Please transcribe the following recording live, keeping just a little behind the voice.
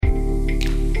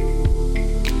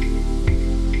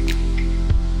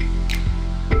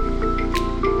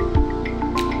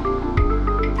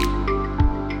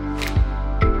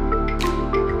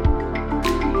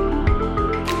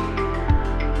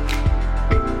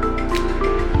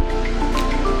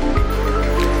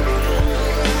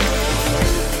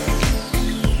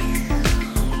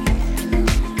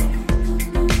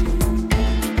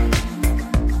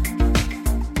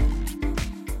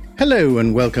Hello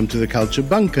and welcome to the Culture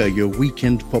Bunker, your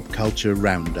weekend pop culture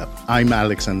roundup. I'm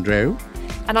Alex Andreou.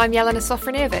 And I'm Jelena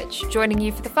Sofronijevic, joining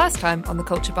you for the first time on the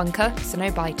Culture Bunker, so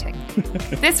no biting.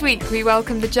 This week we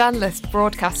welcome the journalist,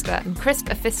 broadcaster and crisp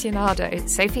aficionado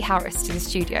Sophie Harris to the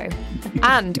studio.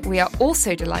 And we are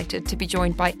also delighted to be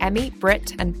joined by Emmy,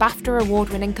 Brit and BAFTA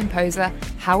award-winning composer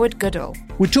Howard Goodall.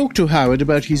 We talked to Howard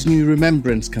about his new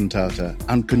remembrance cantata,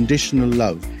 Unconditional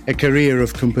Love, a career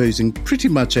of composing pretty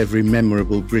much every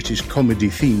memorable British comedy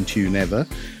theme tune ever,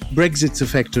 Brexit's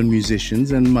effect on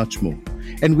musicians and much more.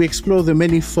 And we explore the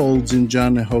many folds in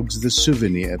Jana Hogg's The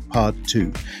Souvenir, Part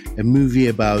 2, a movie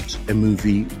about a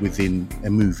movie within a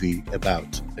movie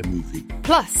about a movie.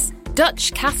 Plus,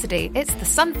 Dutch Cassidy, it's the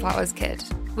Sunflowers Kid.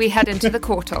 We head into the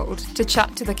Courtauld to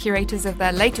chat to the curators of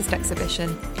their latest exhibition,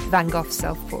 Van Gogh's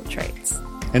Self-Portraits.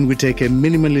 And we take a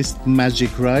minimalist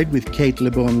magic ride with Cate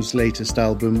LeBon's latest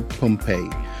album, Pompeii.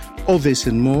 All this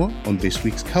and more on this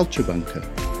week's Culture Bunker.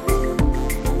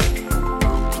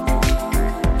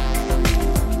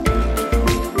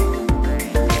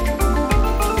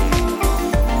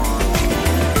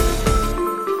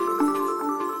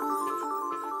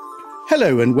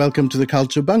 Hello and welcome to the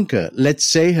Culture Bunker. Let's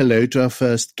say hello to our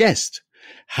first guest.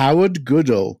 Howard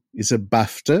Goodall is a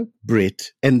BAFTA,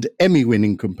 Brit and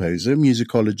Emmy-winning composer,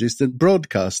 musicologist and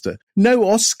broadcaster. No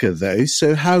Oscar though,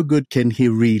 so how good can he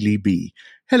really be?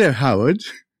 Hello, Howard.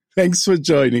 Thanks for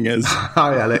joining us.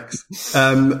 Hi, Alex.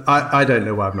 I don't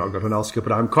know why I've not got an Oscar,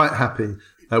 but I'm quite happy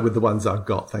with the ones I've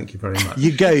got. Thank you very much.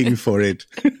 You're going for it.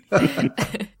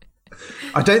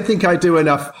 I don't think I do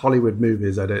enough Hollywood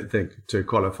movies, to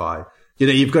qualify. You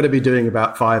know, you've got to be doing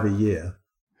about 5 a year.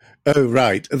 Oh,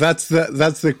 right. That's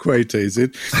the quota, is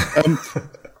it?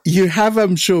 You have,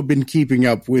 I'm sure, been keeping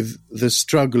up with the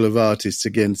struggle of artists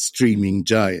against streaming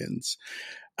giants.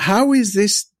 How is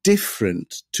this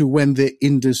different to when the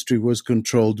industry was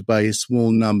controlled by a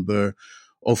small number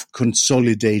of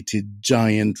consolidated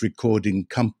giant recording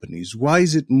companies? Why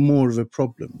is it more of a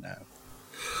problem now?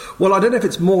 Well, I don't know if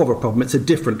it's more of a problem. It's a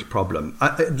different problem.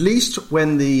 At least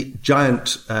when the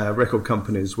giant record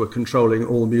companies were controlling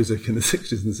all music in the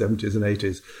 60s and 70s and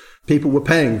 80s, people were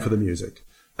paying for the music.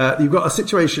 You've got a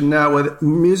situation now where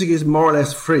music is more or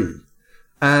less free.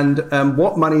 And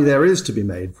what money there is to be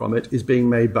made from it is being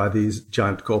made by these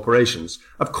giant corporations.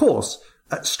 Of course,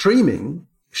 streaming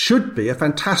should be a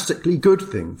fantastically good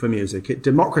thing for music. It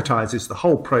democratizes the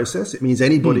whole process. It means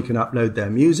anybody can upload their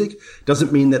music. It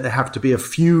doesn't mean that there have to be a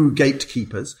few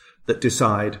gatekeepers that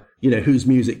decide, whose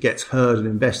music gets heard and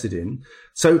invested in.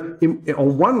 So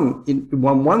on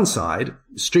one side,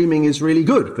 streaming is really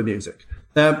good for music.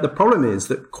 The problem is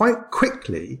that quite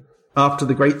quickly after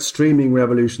the great streaming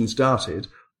revolution started,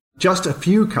 just a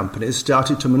few companies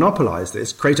started to monopolize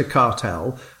this, create a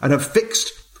cartel, and have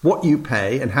fixed what you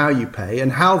pay and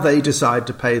how they decide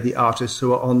to pay the artists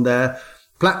who are on their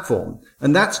platform.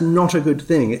 And that's not a good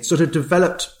thing. It's sort of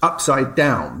developed upside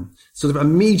down, sort of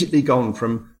immediately gone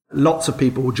from lots of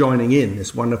people joining in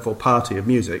this wonderful party of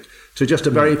music to just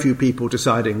a very few people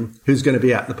deciding who's going to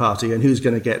be at the party and who's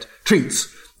going to get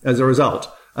treats as a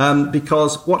result.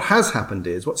 Because what has happened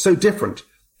is, what's so different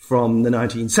from the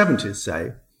 1970s,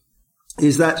 say,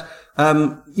 is that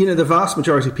the vast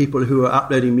majority of people who are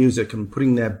uploading music and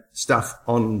putting their stuff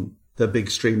on the big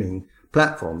streaming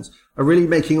platforms are really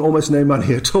making almost no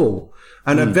money at all.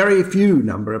 And a very few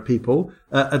number of people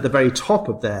at the very top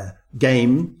of their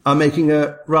game are making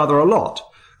rather a lot.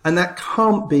 And that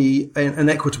can't be an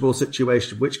equitable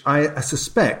situation, which I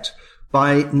suspect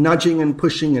by nudging and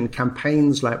pushing and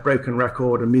campaigns like Broken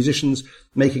Record and musicians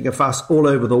making a fuss all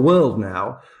over the world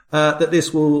now, that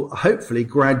this will hopefully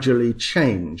gradually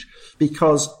change,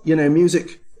 because,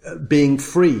 music being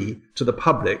free to the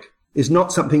public is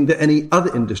not something that any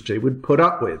other industry would put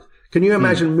up with. Can you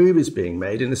imagine movies being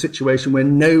made in a situation where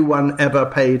no one ever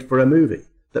paid for a movie,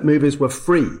 that movies were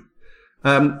free?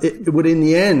 It would in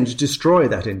the end destroy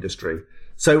that industry.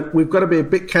 So we've got to be a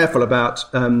bit careful about,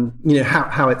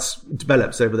 how it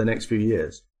develops over the next few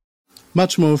years.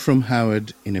 Much more from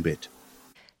Howard in a bit.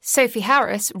 Sophie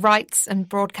Harris writes and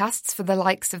broadcasts for the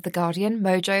likes of The Guardian,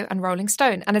 Mojo and Rolling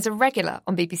Stone, and is a regular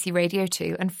on BBC Radio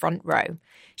 2 and Front Row.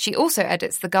 She also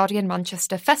edits the Guardian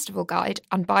Manchester Festival Guide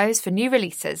and bios for new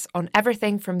releases on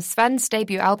everything from Sven's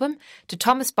debut album to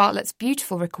Thomas Bartlett's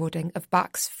beautiful recording of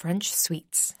Bach's French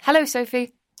Suites. Hello,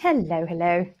 Sophie.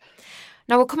 Hello.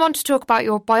 Now, we'll come on to talk about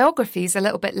your biographies a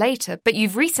little bit later, but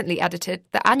you've recently edited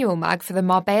the annual mag for the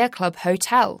Marbella Club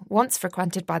Hotel, once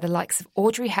frequented by the likes of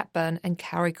Audrey Hepburn and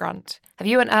Cary Grant. Have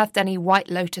you unearthed any White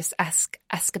Lotus-esque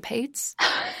escapades?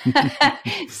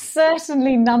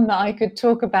 Certainly none that I could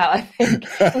talk about, I think,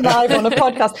 live on a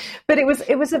podcast. But it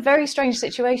was a very strange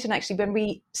situation, actually, when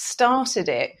we started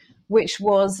it, which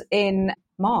was in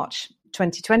March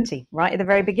 2020, right at the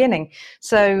very beginning.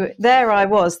 So there I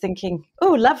was thinking,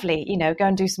 oh, lovely, go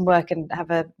and do some work and have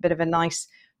a bit of a nice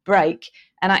break.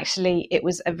 And actually, it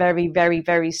was a very, very,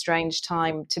 very strange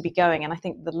time to be going. And I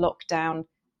think the lockdown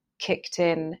kicked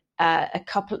in a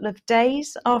couple of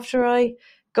days after I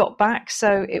got back.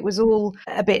 So it was all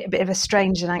a bit of a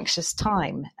strange and anxious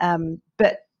time.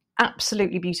 But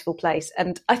absolutely beautiful place.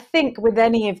 And I think with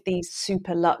any of these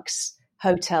super luxe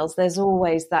hotels, there's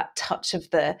always that touch of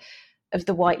the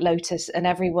White Lotus, and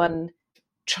everyone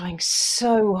trying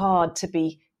so hard to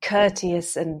be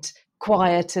courteous and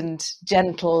quiet and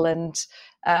gentle and,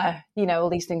 all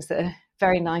these things that are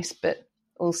very nice, but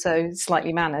also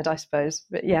slightly mannered, I suppose.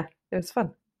 But yeah, it was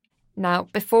fun. Now,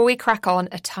 before we crack on,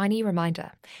 a tiny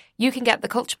reminder. You can get The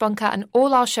Culture Bunker and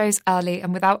all our shows early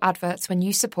and without adverts when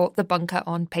you support The Bunker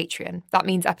on Patreon. That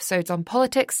means episodes on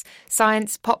politics,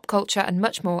 science, pop culture and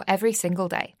much more every single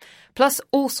day. Plus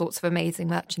all sorts of amazing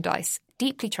merchandise,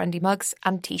 deeply trendy mugs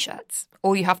and T-shirts.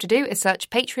 All you have to do is search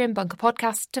Patreon Bunker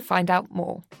Podcast to find out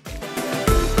more.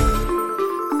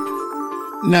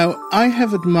 Now, I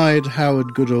have admired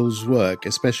Howard Goodall's work,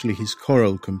 especially his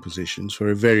choral compositions, for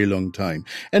a very long time.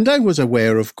 And I was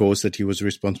aware, of course, that he was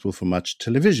responsible for much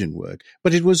television work.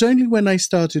 But it was only when I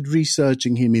started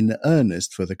researching him in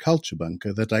earnest for The Culture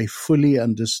Bunker that I fully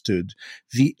understood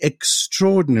the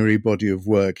extraordinary body of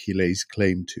work he lays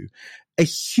claim to. A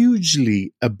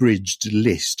hugely abridged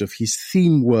list of his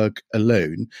theme work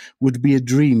alone would be a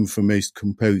dream for most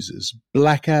composers.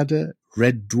 Blackadder,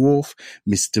 Red Dwarf,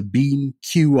 Mr. Bean,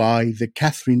 QI, The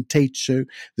Catherine Tate Show,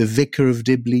 The Vicar of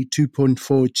Dibley,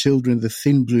 2.4 Children, The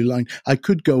Thin Blue Line. I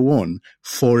could go on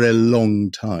for a long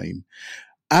time.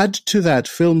 Add to that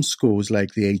film scores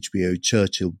like the HBO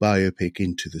Churchill biopic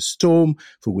Into the Storm,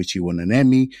 for which he won an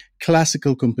Emmy,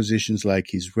 classical compositions like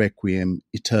his Requiem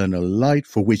Eternal Light,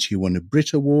 for which he won a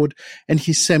Brit Award, and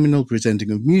his seminal presenting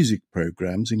of music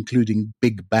programs, including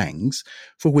Big Bangs,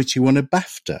 for which he won a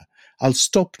BAFTA. I'll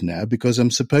stop now because I'm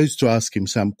supposed to ask him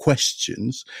some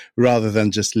questions rather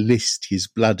than just list his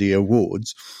bloody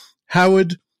awards.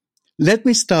 Howard, let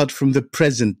me start from the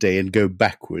present day and go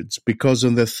backwards, because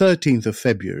on the 13th of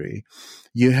February,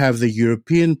 you have the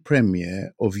European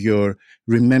premiere of your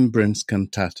Remembrance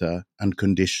Cantata,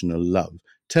 Unconditional Love.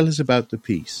 Tell us about the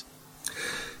piece.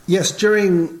 Yes,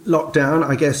 during lockdown,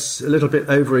 I guess a little bit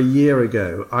over a year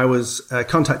ago, I was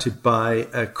contacted by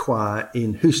a choir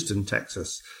in Houston,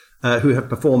 Texas, who have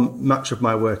performed much of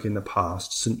my work in the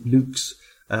past, St. Luke's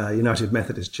United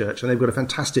Methodist Church. And they've got a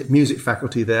fantastic music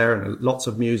faculty there, and lots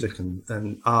of music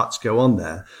and arts go on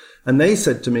there. And they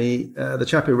said to me, the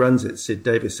chap who runs it, Sid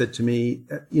Davis, said to me,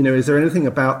 is there anything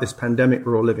about this pandemic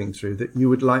we're all living through that you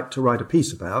would like to write a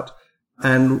piece about?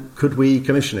 And could we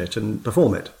commission it and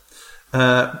perform it?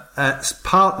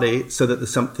 Partly so that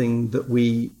there's something that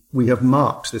we have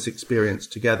marked this experience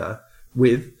together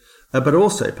with, but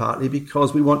also partly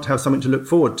because we want to have something to look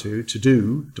forward to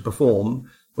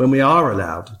perform when we are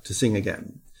allowed to sing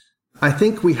again. I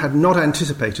think we had not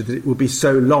anticipated that it would be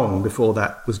so long before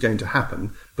that was going to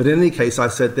happen. But in any case, I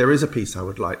said, there is a piece I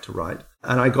would like to write.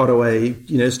 And I got away,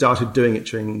 started doing it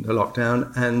during the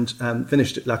lockdown and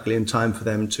finished it luckily in time for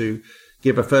them to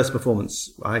give a first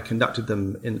performance. I conducted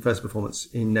them in the first performance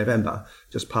in November,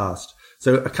 just past.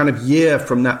 So a kind of year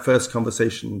from that first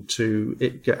conversation to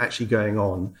it actually going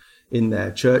on in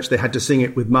their church. They had to sing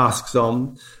it with masks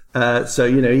on. So,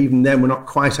 even then we're not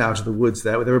quite out of the woods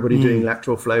there with everybody doing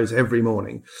lateral flows every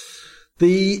morning.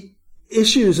 The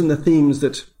issues and the themes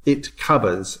that it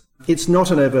covers, it's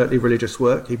not an overtly religious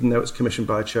work, even though it's commissioned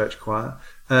by a church choir,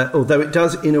 although it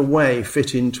does in a way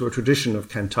fit into a tradition of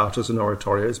cantatas and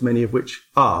oratorios, many of which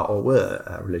are or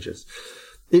were religious.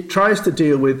 It tries to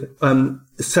deal with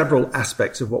several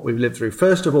aspects of what we've lived through.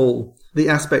 First of all, the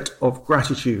aspect of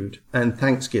gratitude and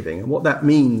thanksgiving and what that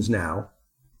means now.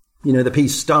 The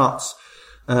piece starts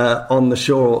on the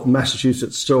shore,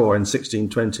 Massachusetts shore in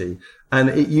 1620, and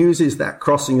it uses that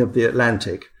crossing of the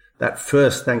Atlantic, that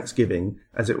first Thanksgiving,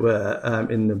 as it were,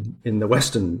 in the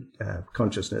Western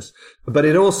consciousness. But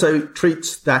it also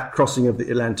treats that crossing of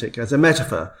the Atlantic as a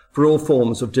metaphor for all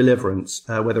forms of deliverance,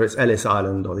 whether it's Ellis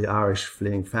Island or the Irish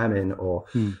fleeing famine or,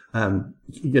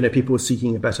 people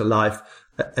seeking a better life,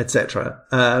 etc.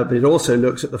 But it also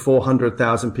looks at the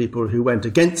 400,000 people who went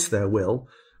against their will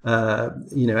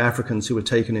Africans who were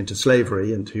taken into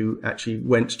slavery and who actually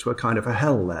went to a kind of a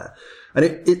hell there. And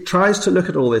it tries to look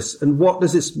at all this and what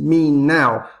does this mean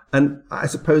now? And I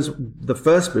suppose the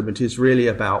first movement is really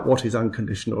about what is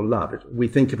unconditional love. We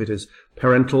think of it as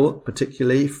parental,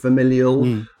 particularly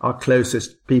familial, our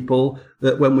closest people,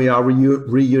 that when we are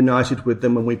reunited with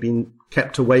them, when we've been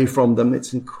kept away from them,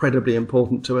 it's incredibly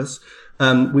important to us.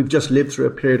 We've just lived through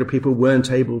a period of people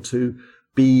weren't able to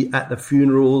be at the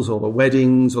funerals or the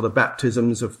weddings or the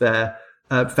baptisms of their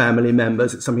family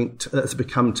members. It's something that's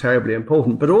become terribly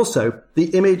important. But also the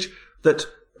image that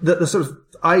the sort of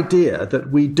idea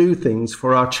that we do things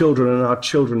for our children and our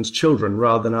children's children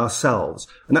rather than ourselves.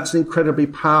 And that's an incredibly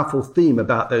powerful theme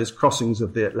about those crossings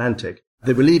of the Atlantic.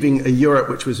 They were leaving a Europe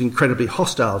which was incredibly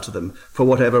hostile to them for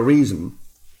whatever reason,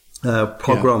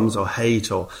 pogroms or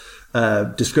hate or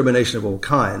discrimination of all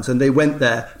kinds. And they went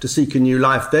there to seek a new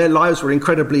life. Their lives were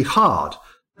incredibly hard.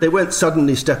 They weren't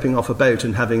suddenly stepping off a boat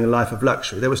and having a life of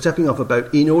luxury. They were stepping off a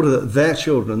boat in order that their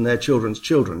children and their children's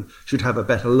children should have a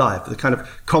better life, the kind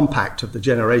of compact of the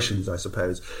generations, I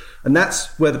suppose. And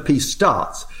that's where the piece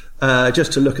starts,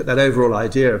 just to look at that overall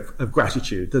idea of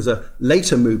gratitude. There's a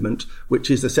later movement,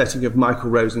 which is the setting of Michael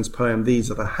Rosen's poem,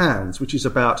 These Are the Hands, which is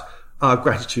about our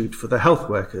gratitude for the health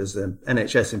workers, the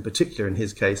NHS in particular in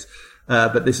his case.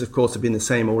 But this, of course, has been the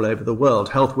same all over the world.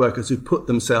 Health workers who put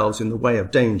themselves in the way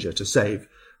of danger to save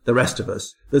the rest of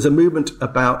us. There's a movement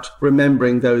about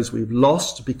remembering those we've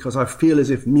lost, because I feel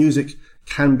as if music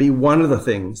can be one of the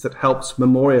things that helps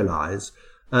memorialize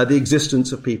the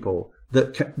existence of people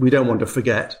that we don't want to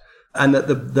forget, and that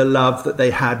the love that they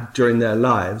had during their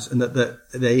lives and that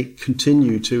they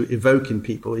continue to evoke in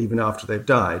people even after they've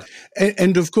died.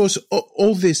 And of course,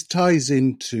 all this ties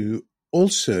into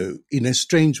also, in a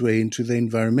strange way, into the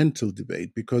environmental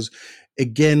debate, because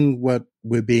again, what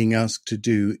we're being asked to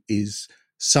do is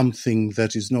something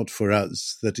that is not for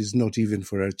us, that is not even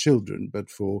for our children, but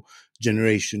for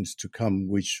generations to come,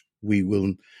 which we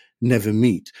will never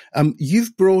meet.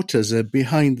 You've brought us a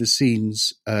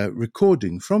behind-the-scenes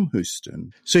recording from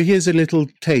Houston. So here's a little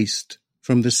taste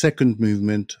from the second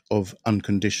movement of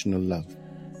Unconditional Love.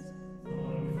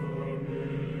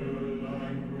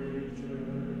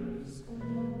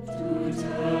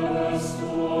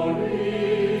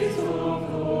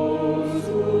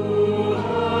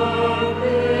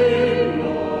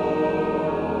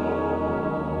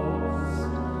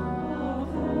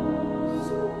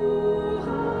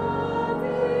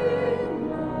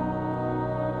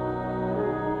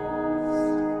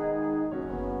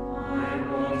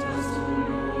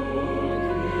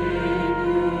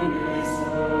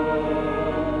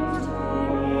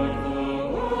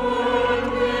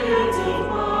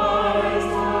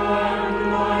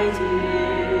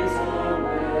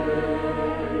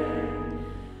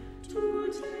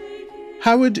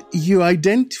 How would you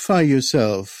identify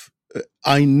yourself,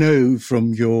 I know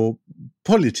from your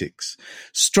politics,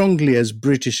 strongly as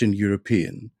British and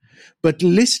European, but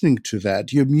listening to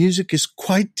that, your music is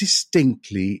quite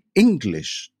distinctly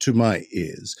English to my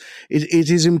ears. It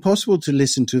is impossible to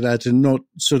listen to that and not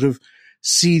sort of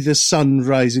see the sun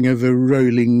rising over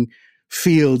rolling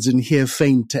fields and hear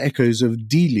faint echoes of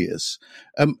Delius.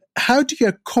 How do you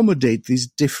accommodate these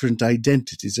different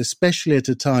identities, especially at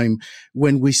a time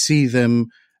when we see them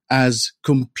as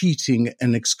competing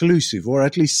and exclusive, or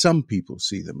at least some people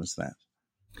see them as that?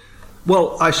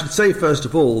 Well, I should say, first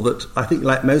of all, that I think,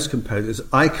 like most composers,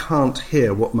 I can't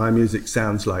hear what my music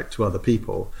sounds like to other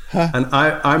people. And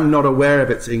I'm not aware of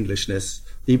its Englishness,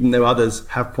 even though others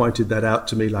have pointed that out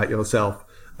to me, like yourself,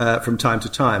 from time to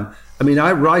time. I mean,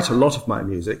 I write a lot of my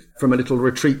music from a little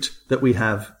retreat that we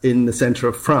have in the center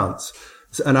of France.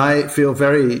 And I feel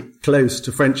very close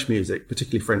to French music,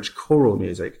 particularly French choral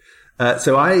music.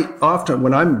 So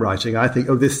when I'm writing, I think,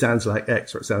 oh, this sounds like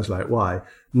X or it sounds like Y.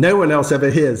 No one else ever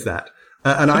hears that.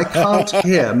 And I can't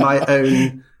hear my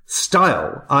own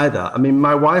style either. I mean,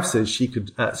 my wife says she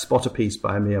could spot a piece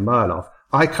by me a mile off.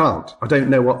 I can't. I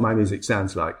don't know what my music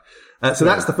sounds like. So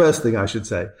that's the first thing I should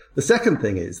say. The second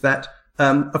thing is that,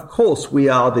 of course, we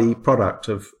are the product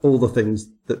of all the things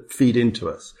that feed into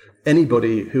us.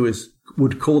 Anybody who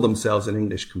would call themselves an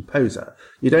English composer,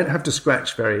 you don't have to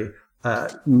scratch very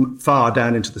far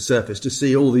down into the surface to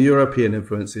see all the European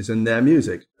influences in their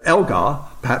music. Elgar,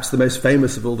 perhaps the most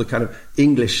famous of all the kind of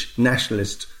English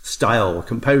nationalist style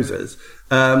composers,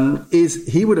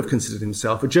 he would have considered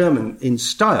himself a German in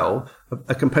style,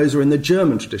 a composer in the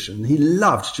German tradition. He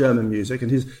loved German music,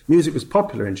 and his music was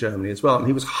popular in Germany as well. And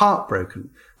he was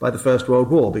heartbroken by the First World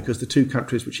War because the two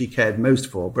countries which he cared most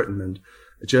for, Britain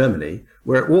and Germany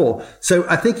were at war. So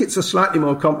I think it's a slightly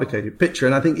more complicated picture.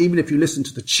 And I think even if you listen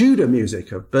to the Tudor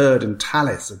music of Byrd and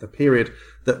Tallis of the period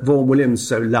that Vaughan Williams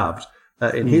so loved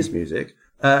in his music,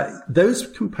 those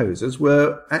composers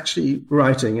were actually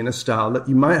writing in a style that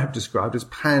you might have described as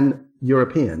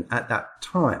pan-European at that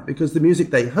time, because the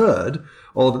music they heard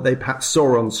or that they perhaps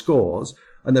saw on scores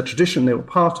and the tradition they were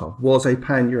part of was a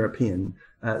pan-European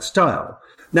style.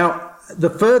 Now, the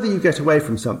further you get away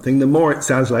from something, the more it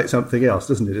sounds like something else,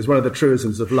 doesn't it? It's one of the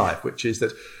truisms of life, which is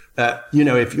that,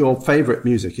 if your favorite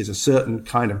music is a certain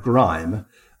kind of grime,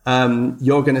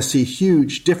 you're going to see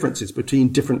huge differences between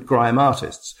different grime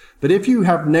artists. But if you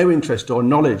have no interest or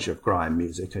knowledge of grime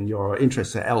music and your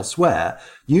interests are elsewhere,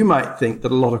 you might think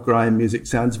that a lot of grime music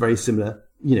sounds very similar.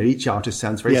 Each artist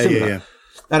sounds very similar. Yeah.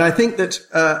 And I think that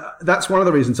that's one of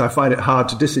the reasons I find it hard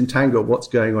to disentangle what's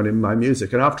going on in my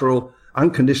music. And after all,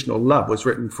 Unconditional Love was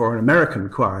written for an American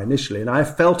choir initially, and I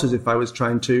felt as if I was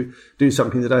trying to do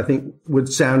something that I think would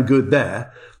sound good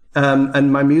there.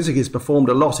 And my music is performed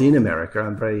a lot in America,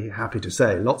 I'm very happy to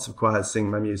say. Lots of choirs sing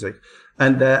my music.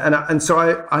 And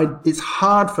so it's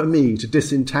hard for me to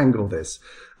disentangle this.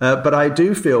 But I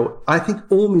think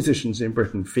all musicians in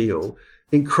Britain feel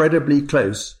incredibly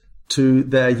close to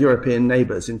their European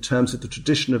neighbours in terms of the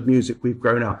tradition of music we've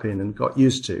grown up in and got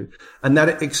used to, and that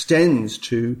it extends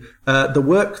to the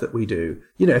work that we do.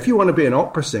 If you want to be an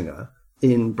opera singer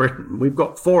in Britain, we've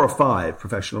got 4 or 5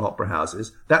 professional opera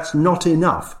houses. That's not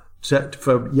enough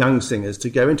for young singers to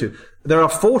go into. There are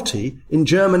 40 in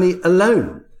Germany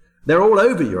alone. They're all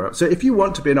over Europe. So if you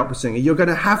want to be an opera singer, you're going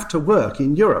to have to work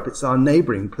in Europe. It's our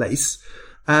neighbouring place.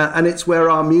 And it's where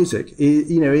our music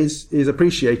is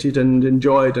appreciated and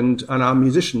enjoyed, and our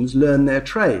musicians learn their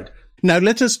trade. Now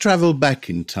let us travel back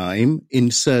in time,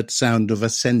 insert sound of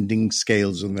ascending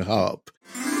scales on the harp.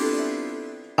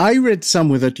 I read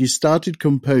somewhere that you started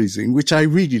composing, which I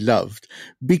really loved,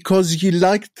 because you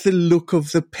liked the look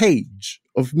of the page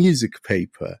of music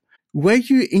paper. Were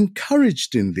you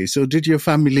encouraged in this, or did your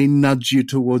family nudge you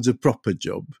towards a proper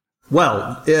job?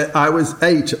 Well, I was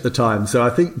 8 at the time, so I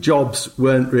think jobs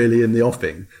weren't really in the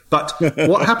offing. But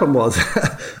what happened was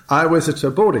I was at a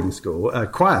boarding school, a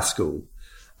choir school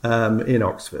in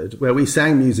Oxford, where we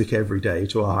sang music every day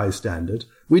to a high standard.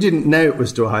 We didn't know it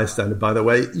was to a high standard, by the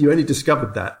way. You only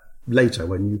discovered that later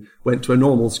when you went to a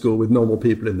normal school with normal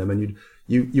people in them, and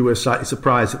you were slightly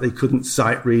surprised that they couldn't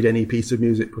sight read any piece of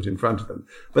music put in front of them.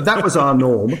 But that was our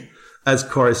norm as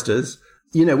choristers.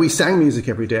 We sang music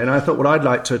every day, and I thought, well, I'd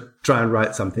like to try and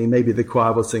write something. Maybe the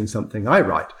choir will sing something I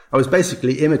write. I was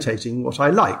basically imitating what I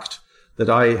liked that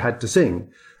I had to sing.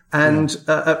 And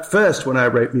at first, when I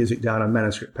wrote music down on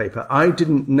manuscript paper, I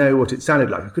didn't know what it sounded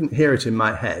like. I couldn't hear it in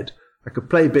my head. I could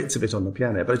play bits of it on the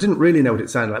piano, but I didn't really know what it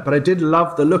sounded like. But I did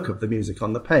love the look of the music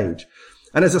on the page.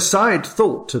 And as a side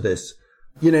thought to this,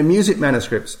 music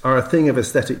manuscripts are a thing of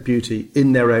aesthetic beauty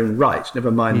in their own right,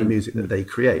 never mind the music that they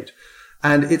create.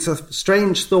 And it's a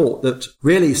strange thought that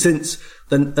really since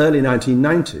the early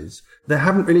 1990s, there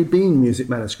haven't really been music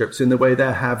manuscripts in the way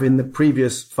there have in the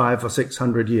previous 500 or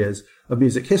 600 years of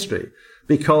music history,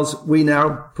 because we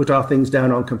now put our things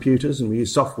down on computers and we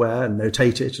use software and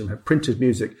notate it and have printed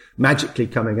music magically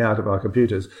coming out of our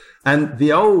computers. And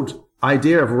the old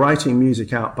idea of writing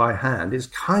music out by hand is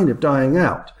kind of dying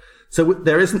out. So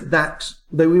there isn't that,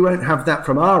 though we won't have that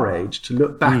from our age to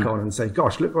look back on and say,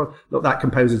 gosh, look what that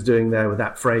composer's doing there with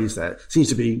that phrase there. It seems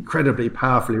to be incredibly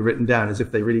powerfully written down as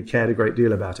if they really cared a great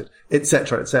deal about it,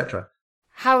 etc., etc.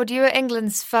 Howard, you are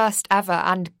England's first ever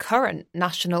and current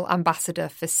national ambassador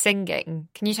for singing.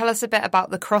 Can you tell us a bit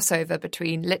about the crossover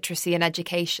between literacy and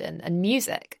education and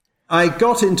music? I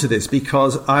got into this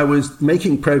because I was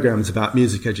making programs about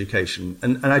music education,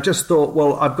 and I just thought,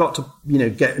 well, I've got to,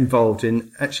 get involved in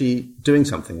actually doing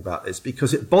something about this,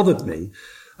 because it bothered me,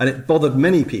 and it bothered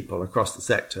many people across the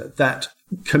sector, that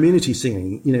community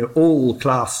singing, all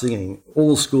class singing,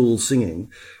 all school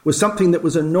singing, was something that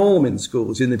was a norm in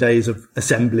schools in the days of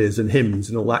assemblies and hymns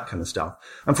and all that kind of stuff.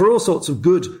 And for all sorts of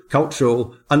good,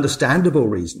 cultural, understandable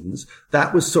reasons,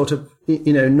 that was sort of,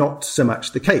 not so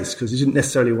much the case, because you didn't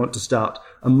necessarily want to start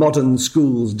a modern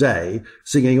school's day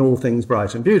singing all things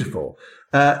bright and beautiful.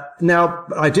 Now,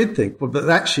 I did think, but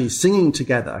actually singing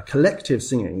together, collective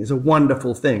singing, is a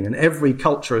wonderful thing, and every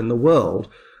culture in the world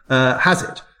has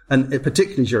it, and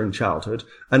particularly during childhood.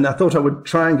 And I thought I would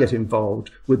try and get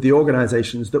involved with the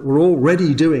organisations that were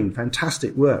already doing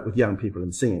fantastic work with young people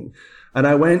in singing. And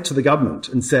I went to the government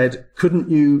and said, couldn't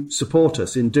you support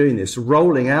us in doing this,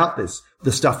 rolling out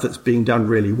the stuff that's being done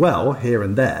really well here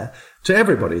and there to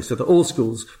everybody, so that all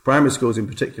schools, primary schools in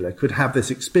particular, could have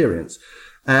this experience.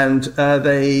 And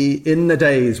they, in the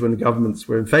days when governments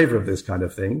were in favour of this kind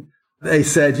of thing, they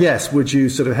said, yes, would you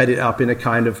sort of head it up in a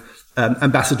kind of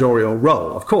ambassadorial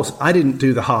role? Of course, I didn't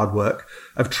do the hard work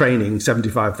of training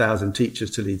 75,000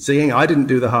 teachers to lead singing. I didn't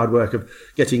do the hard work of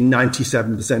getting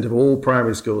 97% of all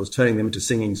primary schools, turning them into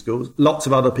singing schools. Lots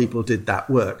of other people did that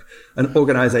work, and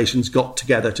organisations got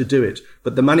together to do it.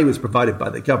 But the money was provided by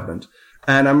the government.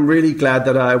 And I'm really glad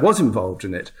that I was involved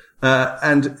in it.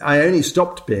 And I only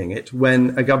stopped being it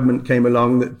when a government came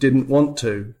along that didn't want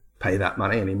to pay that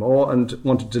money anymore and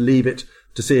wanted to leave it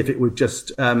to see if it would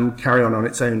just carry on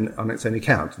its own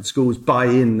account, and schools buy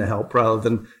in the help rather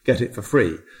than get it for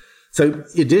free. So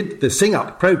it did. The Sing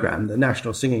Up program, the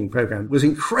national singing program, was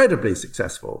incredibly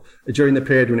successful during the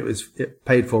period when it was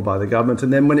paid for by the government.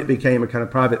 And then when it became a kind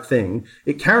of private thing,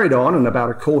 it carried on, and about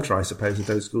a quarter, I suppose, of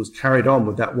those schools carried on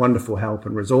with that wonderful help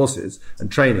and resources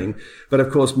and training. But of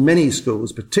course, many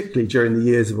schools, particularly during the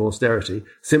years of austerity,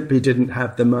 simply didn't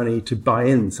have the money to buy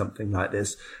in something like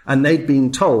this. And they'd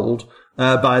been told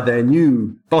by their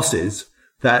new bosses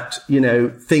that,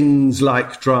 things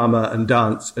like drama and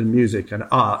dance and music and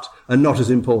art are not as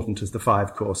important as the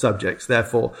 5 core subjects.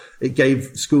 Therefore, it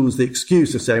gave schools the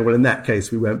excuse of saying, well, in that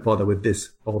case, we won't bother with this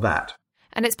or that.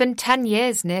 And it's been 10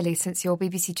 years nearly since your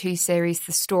BBC Two series,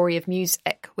 The Story of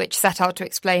Music, which set out to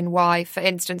explain why, for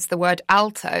instance, the word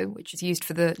alto, which is used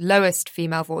for the lowest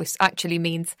female voice, actually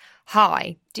means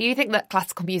high. Do you think that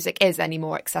classical music is any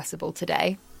more accessible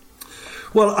today?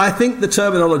 Well, I think the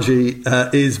terminology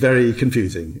is very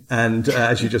confusing. And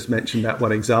as you just mentioned, that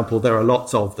one example, there are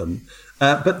lots of them.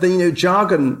 But the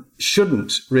jargon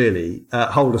shouldn't really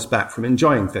hold us back from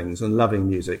enjoying things and loving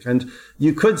music. And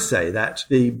you could say that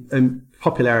the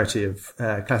popularity of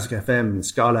Classic FM and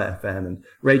Scala FM and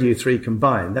Radio 3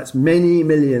 combined, that's many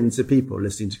millions of people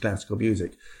listening to classical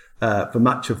music for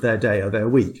much of their day or their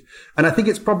week. And I think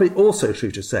it's probably also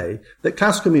true to say that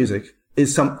classical music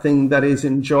is something that is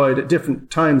enjoyed at different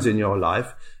times in your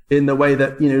life, in the way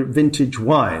that, vintage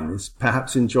wine is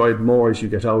perhaps enjoyed more as you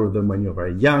get older than when you're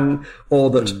very young, or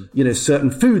that, certain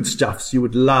foodstuffs you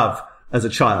would love as a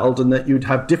child, and that you'd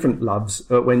have different loves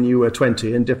when you were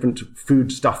 20 and different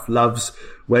foodstuff loves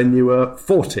when you were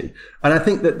 40. And I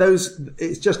think that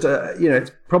it's just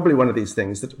it's probably one of these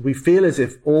things that we feel as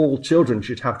if all children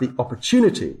should have the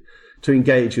opportunity to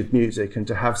engage with music and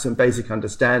to have some basic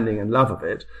understanding and love of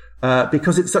it.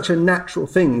 Because it's such a natural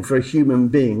thing for a human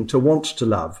being to want to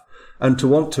love and to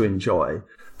want to enjoy.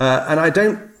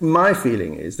 My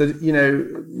feeling is that,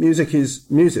 music is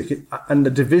music, and the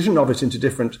division of it into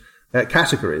different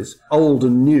categories, old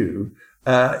and new,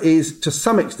 is to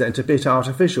some extent a bit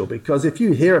artificial, because if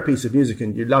you hear a piece of music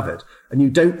and you love it and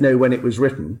you don't know when it was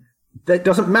written, that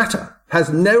doesn't matter. It has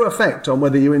no effect on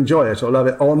whether you enjoy it or love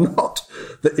it or not,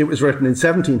 that it was written in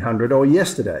 1700 or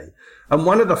yesterday. And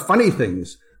one of the funny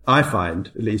things I find,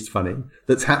 at least funny,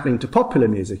 that's happening to popular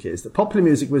music is that popular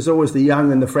music was always the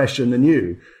young and the fresh and the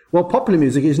new. Well, popular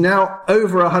music is now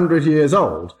over 100 years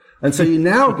old. And so you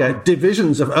now get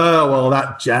divisions of,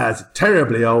 that jazz,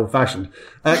 terribly old-fashioned.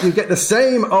 You get the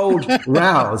same old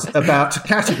rows about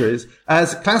categories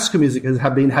as classical music has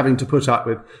been having to put up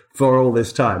with for all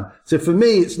this time. So for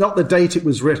me, it's not the date it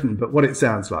was written, but what it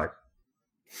sounds like.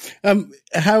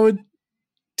 Howard,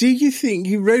 do you think,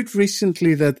 you wrote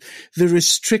recently that the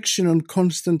restriction on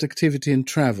constant activity and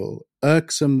travel,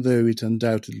 irksome though it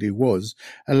undoubtedly was,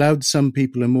 allowed some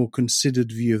people a more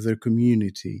considered view of their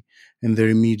community and their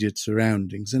immediate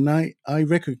surroundings. And I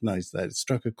recognise that. It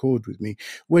struck a chord with me.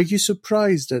 Were you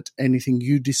surprised at anything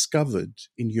you discovered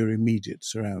in your immediate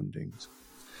surroundings?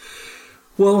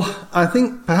 Well, I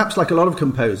think perhaps like a lot of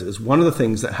composers, one of the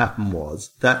things that happened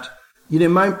was that,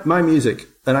 my music,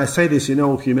 and I say this in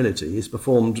all humility, is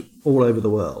performed all over the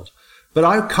world. But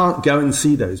I can't go and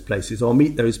see those places or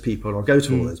meet those people or go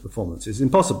to all those performances.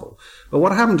 Impossible. But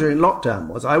what happened during lockdown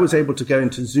was I was able to go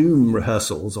into Zoom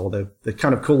rehearsals, or they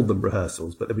kind of called them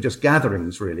rehearsals, but they were just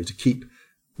gatherings really to keep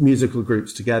musical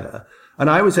groups together. And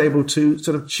I was able to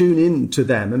sort of tune in to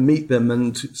them and meet them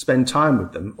and to spend time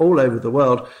with them all over the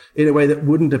world in a way that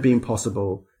wouldn't have been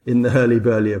possible in the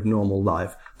hurly-burly of normal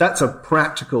life. That's a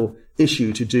practical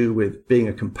issue to do with being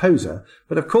a composer.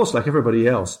 But of course, like everybody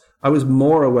else, I was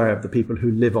more aware of the people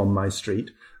who live on my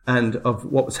street and of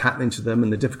what was happening to them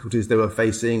and the difficulties they were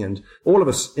facing. And all of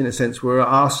us, in a sense, were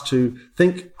asked to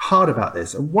think hard about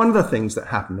this. And one of the things that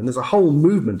happened, and there's a whole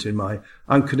movement in my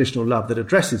Unconditional Love that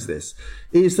addresses this,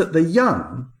 is that the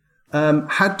young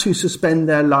had to suspend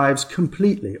their lives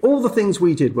completely. All the things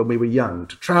we did when we were young,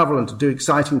 to travel and to do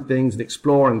exciting things and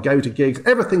explore and go to gigs,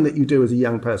 everything that you do as a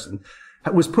young person,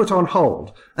 was put on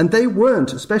hold. And they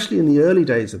weren't, especially in the early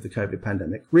days of the COVID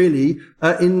pandemic, really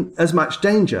in as much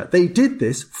danger. They did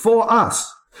this for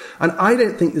us. And I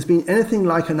don't think there's been anything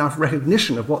like enough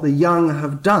recognition of what the young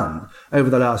have done over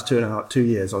the last 2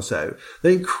 years or so. The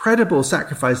incredible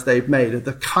sacrifice they've made, of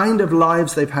the kind of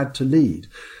lives they've had to lead.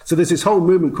 So there's this whole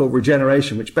movement called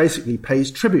regeneration, which basically pays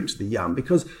tribute to the young,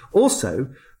 because also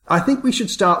I think we should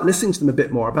start listening to them a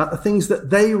bit more about the things that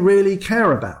they really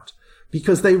care about.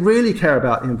 Because they really care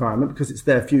about the environment, because it's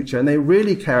their future, and they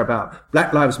really care about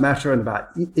Black Lives Matter and about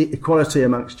equality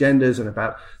amongst genders and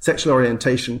about sexual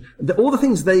orientation, all the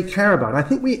things they care about. I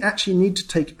think we actually need to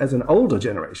take, as an older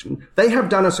generation, they have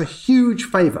done us a huge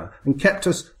favour and kept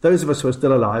us, those of us who are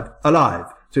still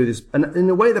alive through this. And in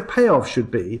a way, the payoff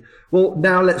should be, well,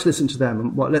 now let's listen to them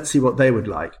and let's see what they would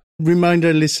like. Remind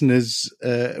our listeners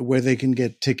where they can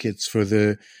get tickets for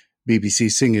the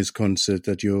BBC Singers concert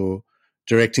that you're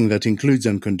directing, that includes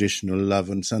Unconditional Love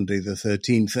on Sunday the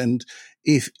 13th. And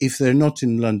if they're not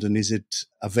in London, is it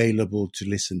available to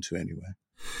listen to anywhere?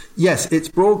 Yes, it's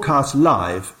broadcast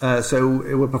live. So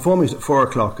we're performing at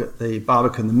 4:00 at the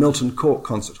Barbican, the Milton Court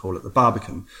Concert Hall at the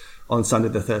Barbican on Sunday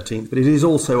the 13th. But it is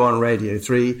also on Radio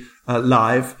 3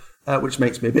 live, which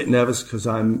makes me a bit nervous because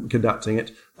I'm conducting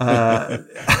it. But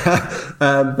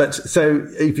so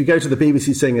if you go to the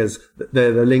BBC Singers,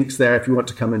 there are links there if you want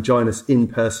to come and join us in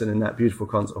person in that beautiful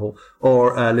concert hall,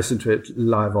 or listen to it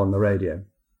live on the radio.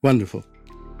 Wonderful.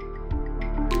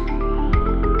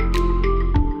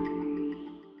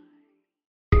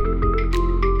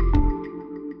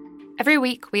 Every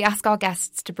week, we ask our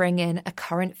guests to bring in a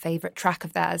current favourite track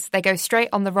of theirs. They go straight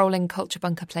on the rolling Culture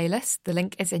Bunker playlist. The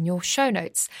link is in your show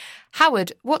notes.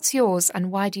 Howard, what's yours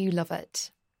and why do you love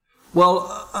it?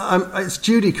 Well, it's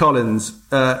Judy Collins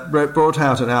brought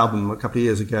out an album a couple of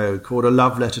years ago called A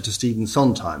Love Letter to Stephen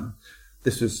Sondheim.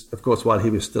 This was, of course, while he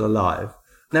was still alive.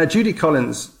 Now, Judy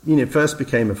Collins, first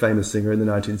became a famous singer in the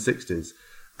 1960s.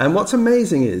 And what's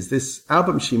amazing is this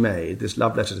album she made, this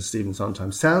Love Letter to Stephen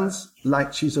Sondheim, sounds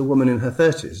like she's a woman in her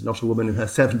 30s, not a woman in her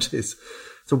 70s.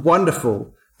 It's a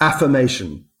wonderful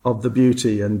affirmation of the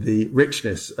beauty and the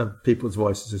richness of people's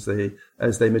voices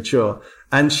as they mature.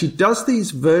 And she does these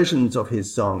versions of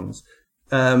his songs,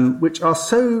 which are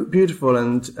so beautiful,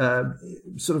 and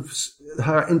sort of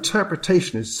her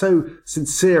interpretation is so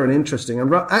sincere and interesting,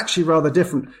 and actually rather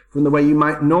different from the way you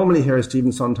might normally hear a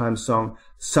Stephen Sondheim song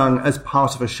sung as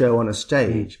part of a show on a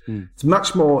stage. It's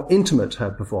much more intimate,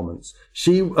 her performance.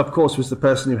 She, of course, was the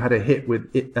person who had a hit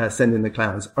with Send in the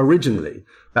Clowns originally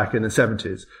back in the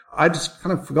 70s. I'd just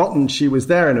kind of forgotten she was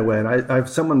there in a way, and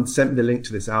someone sent me the link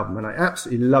to this album, and I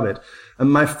absolutely love it.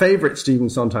 And my favourite Stephen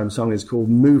Sondheim song is called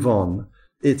Move On.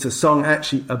 It's a song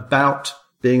actually about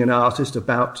being an artist,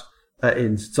 about,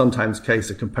 in Sondheim's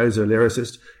case, a composer, a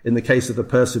lyricist. In the case of the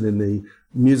person in the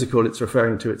musical it's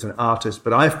referring to, it's an artist.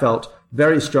 But I felt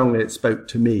very strongly it spoke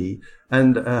to me,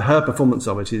 and her performance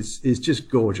of it is just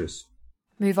gorgeous.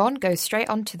 Move On goes straight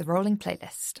on to the rolling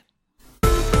playlist.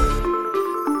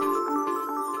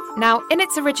 Now, in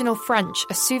its original French,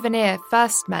 a souvenir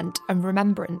first meant a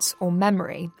remembrance or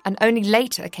memory, and only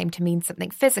later came to mean something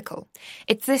physical.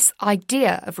 It's this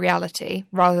idea of reality,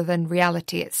 rather than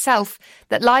reality itself,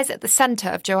 that lies at the centre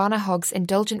of Joanna Hogg's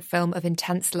indulgent film of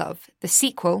intense love, the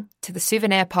sequel to The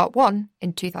Souvenir Part 1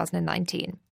 in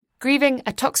 2019. Grieving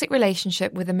a toxic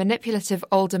relationship with a manipulative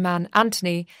older man,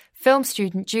 Anthony, film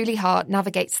student Julie Hart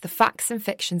navigates the facts and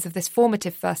fictions of this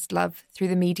formative first love through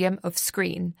the medium of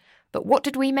screen. But what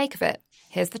did we make of it?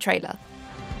 Here's the trailer.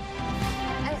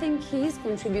 I think he's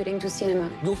contributing to cinema.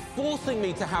 You're forcing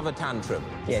me to have a tantrum.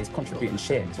 Yeah, he's contributing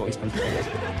shit. That's what he's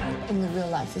contributing. In the real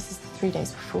life, this is 3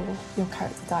 days before your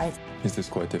character died. Is this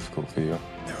quite difficult for you?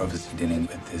 They're obviously dealing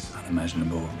with this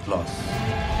unimaginable loss.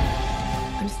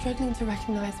 I'm struggling to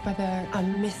recognise whether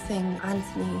I'm missing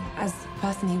Anthony as the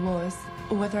person he was,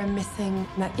 or whether I'm missing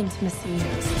that intimacy.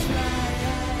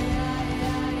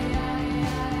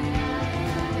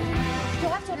 You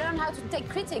have to learn how to take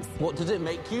critics. What does it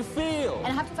make you feel?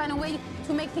 And have to find a way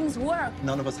to make things work.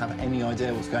 None of us have any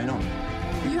idea what's going on.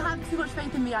 You have too much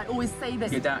faith in me, I always say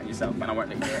this. You doubt yourself, man, I won't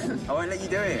let you do it. I won't let you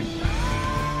do it.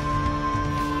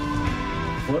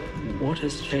 What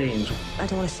has changed? I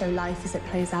don't want to show life as it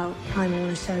plays out. I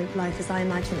want to show life as I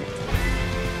imagine it.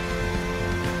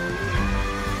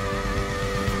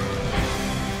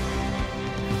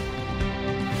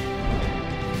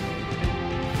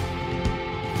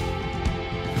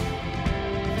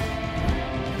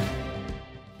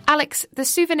 Alex, The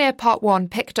Souvenir Part 1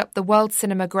 picked up the World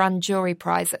Cinema Grand Jury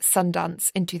Prize at Sundance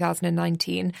in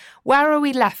 2019. Where are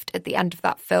we left at the end of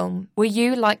that film? Were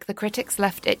you, like the critics,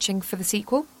 left itching for the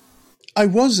sequel? I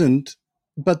wasn't,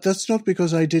 But that's not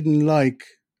because I didn't like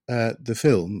the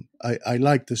film. I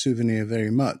liked The Souvenir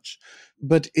very much.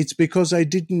 But it's because I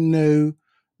didn't know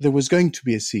there was going to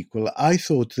be a sequel. I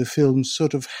thought the film's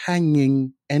sort of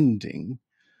hanging ending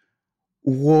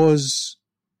was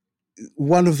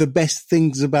one of the best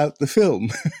things about the film.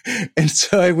 And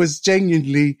so I was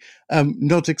genuinely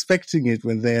not expecting it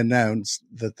when they announced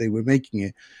that they were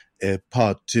making a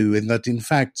part 2, and that in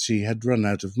fact she had run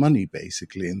out of money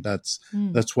basically, and that's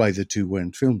why the two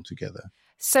weren't filmed together.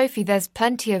 Sophie, there's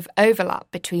plenty of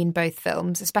overlap between both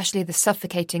films, especially the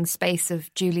suffocating space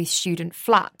of Julie's student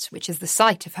flat, which is the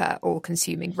site of her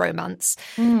all-consuming romance.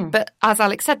 But as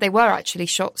Alex said, they were actually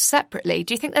shot separately.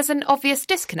 Do you think there's an obvious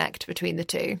disconnect between the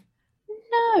two?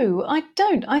 No, I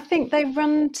don't. I think they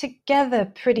run together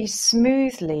pretty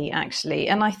smoothly, actually.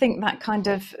 And I think that kind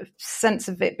of sense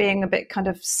of it being a bit kind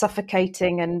of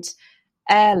suffocating and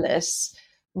airless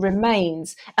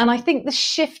remains. And I think the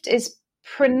shift is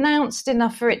pronounced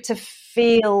enough for it to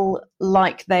feel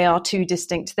like they are two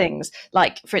distinct things.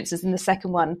 Like, for instance, in the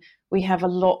second one, we have a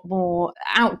lot more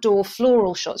outdoor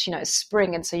floral shots, it's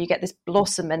spring. And so you get this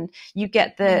blossom and you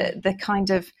get the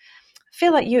kind of, I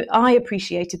feel like I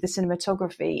appreciated the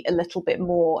cinematography a little bit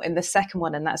more in the second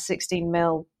one, and that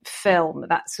 16mm film,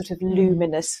 that sort of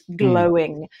luminous,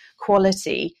 glowing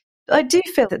quality. I do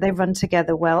feel that they run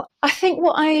together well. I think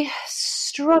what I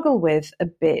struggle with a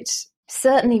bit,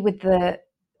 certainly with the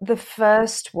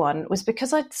first one, was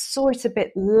because I saw it a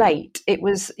bit late. It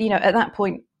was, at that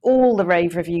point, all the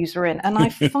rave reviews were in, and I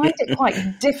find it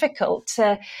quite difficult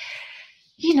to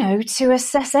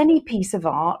assess any piece of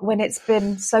art when it's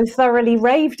been so thoroughly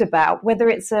raved about, whether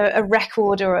it's a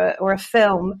record or a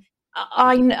film.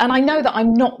 I know that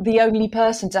I'm not the only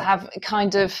person to have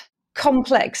kind of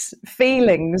complex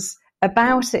feelings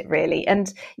about it, really.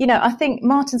 And, I think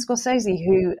Martin Scorsese,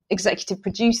 who executive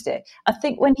produced it, I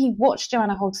think when he watched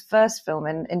Joanna Hogg's first film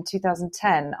in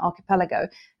 2010, Archipelago,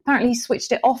 apparently he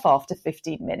switched it off after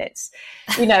 15 minutes,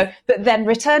 but then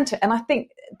returned to it. And I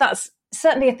think that's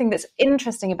certainly a thing that's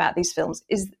interesting about these films,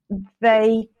 is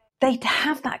they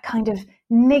have that kind of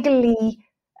niggly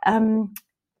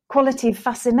quality of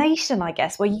fascination, I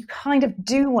guess, where you kind of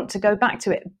do want to go back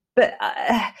to it. But,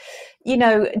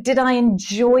 did I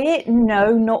enjoy it?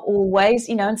 No, not always,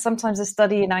 and sometimes a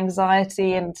study in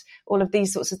anxiety and all of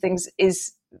these sorts of things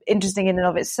is interesting in and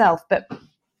of itself. But,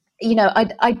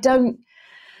 I don't...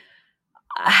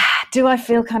 Do I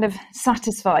feel kind of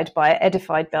satisfied by it,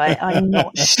 edified by it? I'm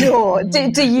not sure.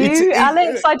 Do you,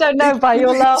 Alex? I don't know by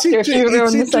your laughter if you were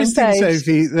on the same page.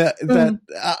 Sophie,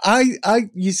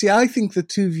 I think the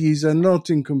two views are not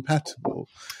incompatible.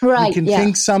 Right. You can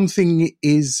think something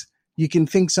is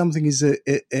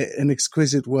an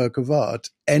exquisite work of art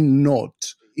and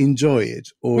not enjoy it,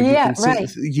 or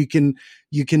you can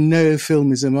know a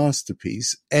film is a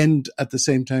masterpiece and at the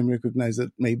same time recognize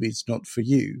that maybe it's not for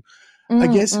you. I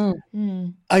guess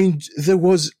there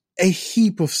was a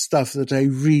heap of stuff that I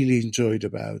really enjoyed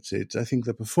about it. I think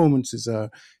the performances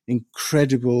are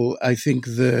incredible. I think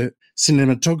the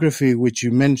cinematography, which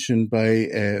you mentioned by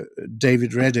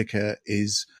David Redeker,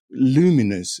 is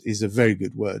luminous, is a very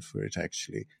good word for it,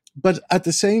 actually. But at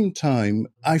the same time,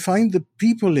 I find the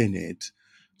people in it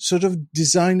sort of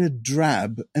designer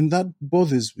drab, and that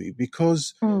bothers me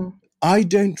because I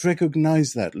don't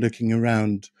recognize that looking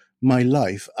around my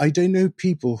life. I don't know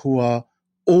people who are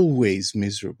always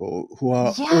miserable, who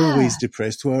are always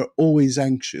depressed, who are always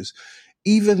anxious.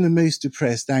 Even the most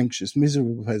depressed, anxious,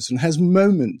 miserable person has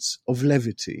moments of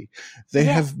levity. They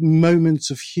have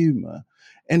moments of humor.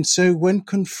 And so when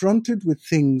confronted with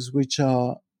things which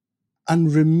are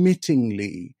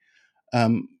unremittingly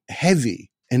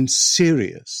heavy and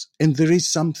serious, and there is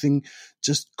something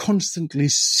just constantly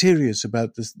serious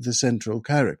about the central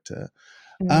character,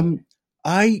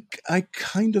 I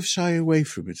kind of shy away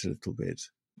from it a little bit.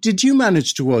 Did you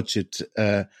manage to watch it,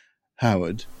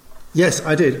 Howard? Yes,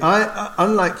 I did. I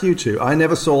unlike you two, I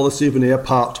never saw The Souvenir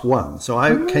Part 1, so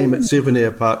I came at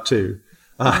Souvenir Part 2.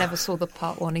 I never saw the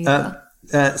Part 1 either.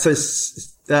 So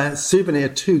Souvenir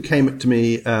 2 came to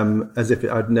me as if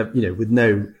I'd never, with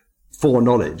no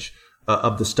foreknowledge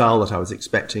of the style that I was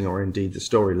expecting, or indeed the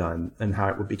storyline and how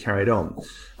it would be carried on.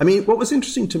 I mean, what was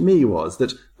interesting to me was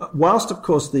that whilst, of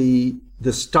course, the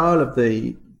style of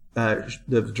the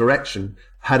direction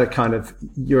had a kind of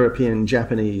European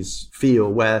Japanese feel,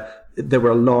 where there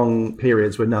were long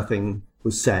periods where nothing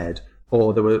was said,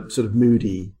 or there were sort of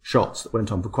moody shots that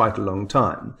went on for quite a long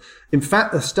time. In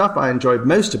fact, the stuff I enjoyed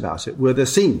most about it were the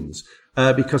scenes,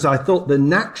 because I thought the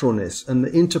naturalness and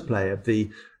the interplay of the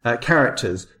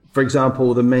characters, for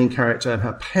example, the main character and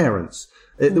her parents,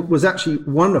 it was actually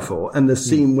wonderful. And the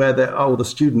scene where the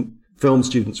student film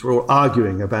students were all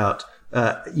arguing about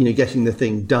getting the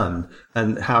thing done,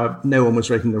 and how no one was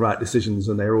making the right decisions,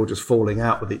 and they were all just falling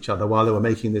out with each other while they were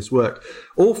making this work.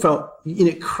 All felt,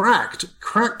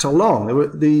 cracked along. There were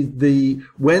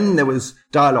when there was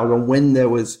dialogue and when there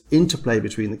was interplay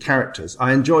between the characters,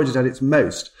 I enjoyed it at its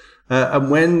most.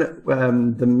 And when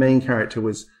the main character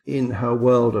was in her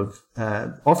world of,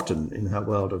 often in her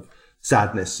world of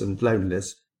sadness and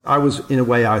loneliness, I was, in a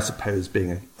way, I suppose,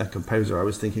 being a composer, I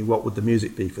was thinking, what would the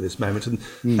music be for this moment? And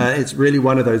it's really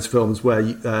one of those films where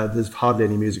there's hardly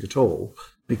any music at all,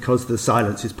 because the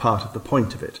silence is part of the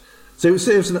point of it. So it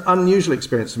was an unusual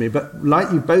experience for me, but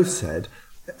like you both said,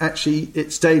 actually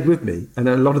it stayed with me, and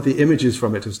a lot of the images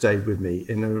from it have stayed with me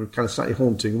in a kind of slightly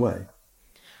haunting way.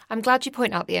 I'm glad you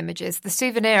point out the images. The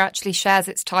Souvenir actually shares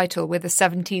its title with a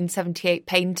 1778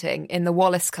 painting in the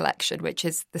Wallace collection, which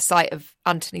is the site of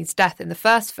Antony's death in the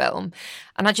first film.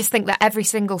 And I just think that every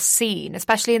single scene,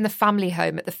 especially in the family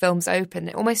home at the film's open,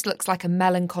 it almost looks like a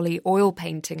melancholy oil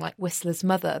painting, like Whistler's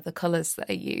Mother, the colours that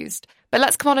are used. But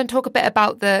let's come on and talk a bit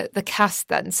about the cast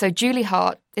then. So Julie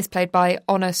Hart is played by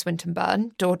Honor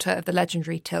Swinton-Byrne, daughter of the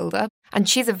legendary Tilda. And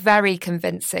she's a very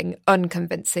convincing,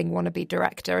 unconvincing wannabe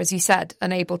director, as you said,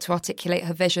 unable to articulate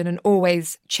her vision and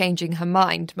always changing her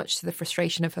mind, much to the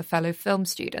frustration of her fellow film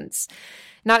students.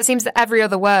 Now, it seems that every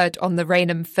other word on the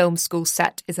Raynham Film School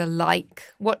set is a like.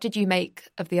 What did you make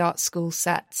of the art school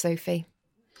set, Sophie?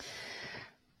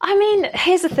 I mean,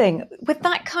 here's the thing. With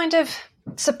that kind of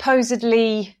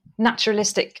supposedly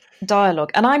naturalistic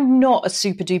dialogue, and I'm not a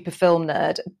super duper film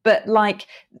nerd, but like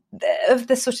of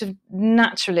the sort of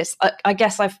naturalists, I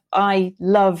guess I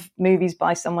love movies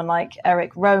by someone like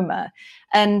Eric Rohmer,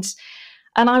 and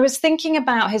I was thinking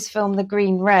about his film The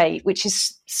Green Ray, which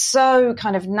is so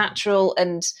kind of natural,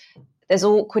 and there's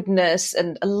awkwardness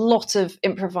and a lot of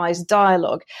improvised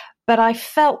dialogue, but I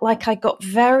felt like I got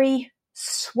very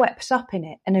swept up in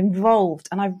it and involved,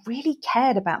 and I really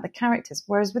cared about the characters,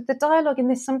 whereas with the dialogue in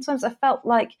this, sometimes I felt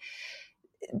like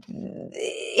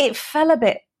it fell a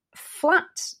bit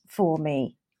flat for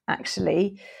me,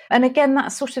 actually. And again,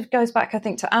 that sort of goes back, I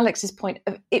think, to Alex's point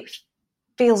of it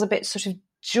feels a bit sort of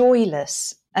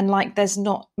joyless and like there's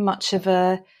not much of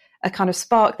a kind of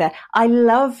spark there. I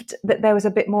loved that there was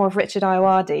a bit more of Richard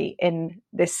Ayoade in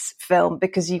this film,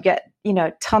 because you get,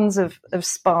 tons of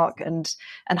spark and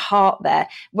heart there.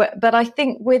 But I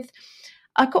think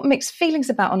I've got mixed feelings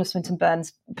about Honor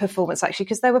Swinton-Byrne's performance, actually,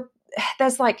 because for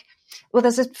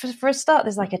a start,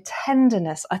 there's like a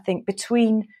tenderness, I think,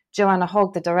 between Joanna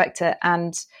Hogg, the director,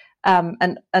 and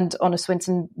Honor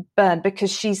Swinton-Byrne,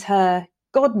 because she's her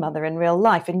godmother in real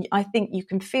life, and I think you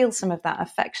can feel some of that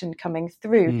affection coming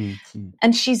through.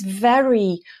 And she's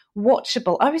very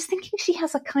watchable. I was thinking she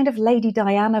has a kind of Lady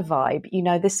Diana vibe,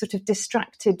 this sort of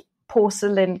distracted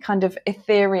porcelain kind of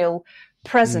ethereal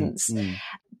presence.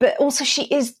 But also she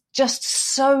is just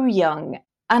so young,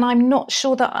 and I'm not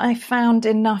sure that I found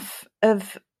enough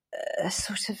of a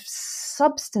sort of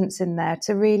substance in there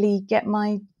to really get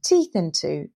my teeth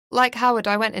into. Like Howard,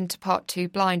 I went into part 2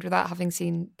 blind without having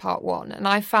seen part 1, and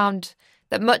I found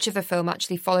that much of the film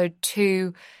actually followed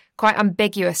two quite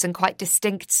ambiguous and quite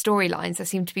distinct storylines. There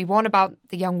seemed to be one about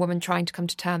the young woman trying to come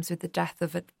to terms with the death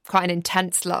of quite an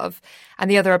intense love, and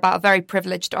the other about a very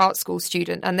privileged art school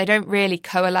student, and they don't really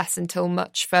coalesce until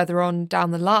much further on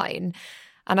down the line.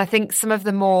 And I think some of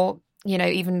the more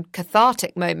even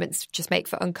cathartic moments just make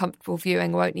for uncomfortable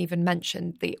viewing. I won't even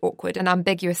mention the awkward and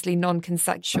ambiguously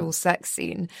non-consensual sex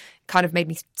scene. Kind of made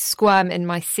me squirm in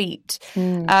my seat.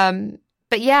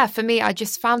 But yeah, for me, I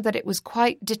just found that it was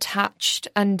quite detached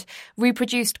and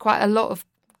reproduced quite a lot of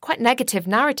quite negative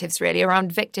narratives, really,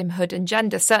 around victimhood and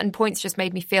gender. Certain points just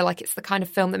made me feel like it's the kind of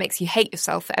film that makes you hate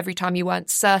yourself for every time you weren't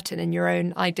certain in your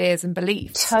own ideas and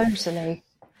beliefs. Totally.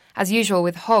 As usual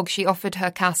with Hogg, she offered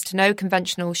her cast no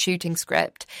conventional shooting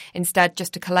script, instead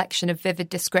just a collection of vivid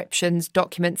descriptions,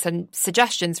 documents and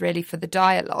suggestions really for the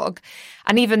dialogue.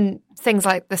 And even things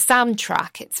like the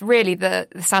soundtrack, it's really the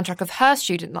soundtrack of her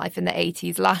student life in the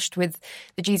 80s, lashed with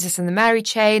the Jesus and the Mary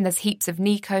chain. There's heaps of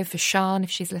Nico for Sian, if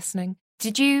she's listening.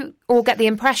 Did you all get the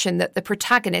impression that the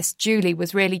protagonist, Julie,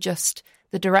 was really just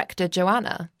the director,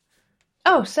 Joanna?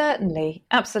 Oh, certainly.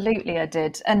 Absolutely, I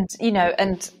did. And,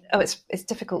 it's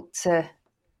difficult to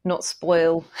not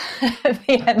spoil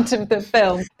the end of the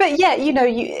film. But yeah,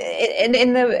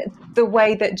 in the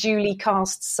way that Julie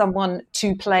casts someone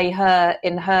to play her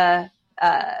in her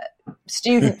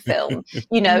student film,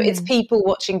 it's people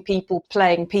watching people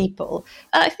playing people.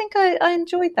 I think I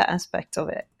enjoyed that aspect of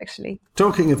it, actually.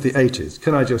 Talking of the 80s,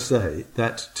 can I just say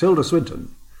that Tilda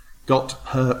Swinton got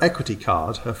her equity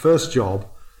card, her first job,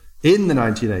 in the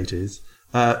 1980s,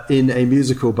 in a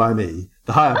musical by me,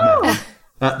 The Hired Man,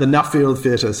 at the Nuffield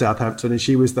Theatre, Southampton, and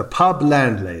she was the pub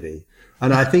landlady.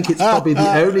 And I think it's probably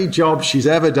the only job she's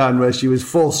ever done where she was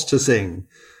forced to sing.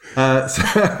 That's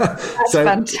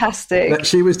fantastic.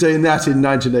 She was doing that in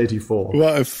 1984.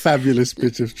 What a fabulous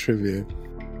bit of trivia.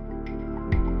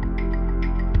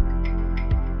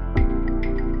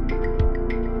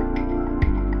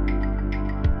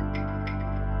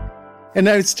 And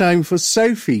now it's time for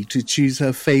Sophie to choose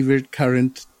her favourite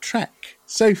current track.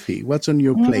 Sophie, what's on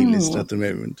your playlist at the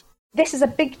moment? This is a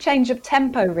big change of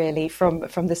tempo, really, from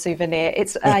the Souvenir.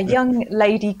 It's a young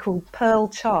lady called Pearl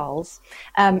Charles.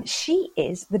 She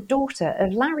is the daughter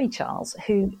of Larry Charles,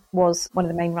 who was one of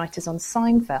the main writers on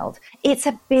Seinfeld. It's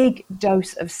a big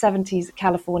dose of 70s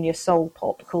California soul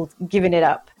pop called Giving It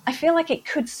Up. I feel like it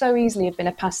could so easily have been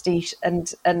a pastiche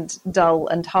and dull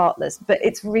and heartless, but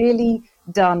it's really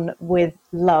done with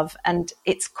love, and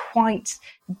it's quite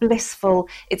blissful.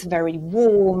 It's very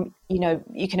warm. You know,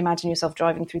 you can imagine yourself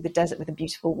driving through the desert with a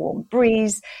beautiful warm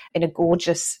breeze in a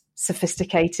gorgeous,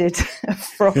 sophisticated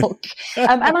frock.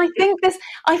 And I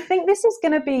think this is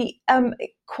going to be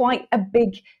quite a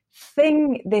big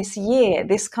thing this year,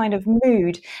 this kind of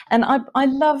mood. And I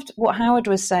loved what Howard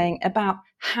was saying about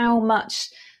how much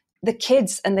the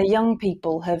kids and the young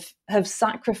people have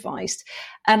sacrificed.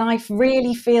 And I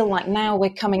really feel like now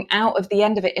we're coming out of the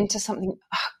end of it into something,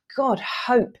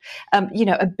 hope,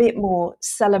 a bit more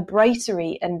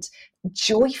celebratory and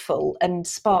joyful and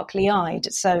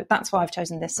sparkly-eyed. So that's why I've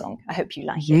chosen this song. I hope you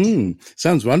like it.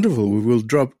 Sounds wonderful. We will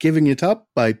drop Giving It Up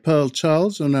by Pearl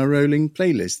Charles on our rolling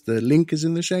playlist. The link is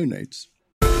in the show notes.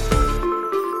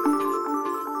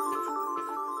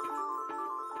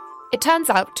 It turns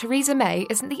out Theresa May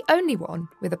isn't the only one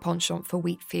with a penchant for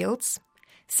wheat fields.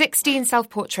 16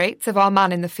 self-portraits of our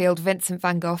man in the field, Vincent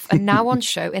van Gogh, are now on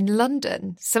show in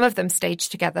London, some of them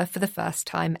staged together for the first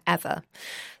time ever.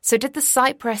 So did the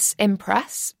Cypress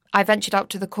impress? I ventured out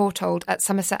to the Courtauld at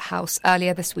Somerset House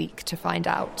earlier this week to find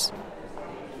out.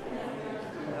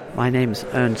 My name's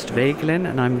Ernst Wegelin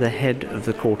and I'm the head of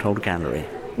the Courtauld Gallery.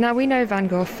 Now, we know Van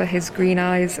Gogh for his green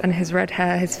eyes and his red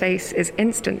hair. His face is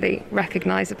instantly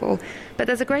recognisable. But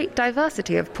there's a great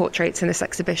diversity of portraits in this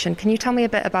exhibition. Can you tell me a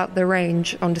bit about the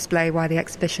range on display, why the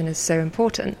exhibition is so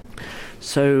important?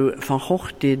 So Van Gogh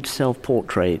did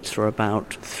self-portraits for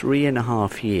about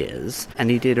 3.5 years, and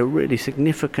he did a really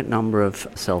significant number of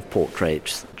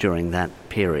self-portraits during that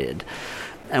period.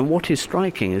 And what is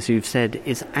striking, as you've said,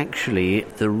 is actually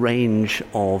the range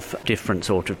of different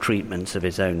sort of treatments of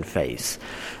his own face.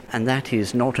 And that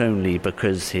is not only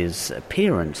because his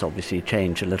appearance obviously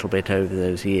changed a little bit over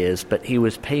those years, but he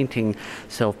was painting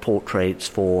self-portraits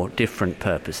for different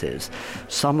purposes.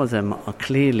 Some of them are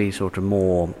clearly sort of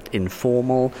more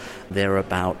informal. They're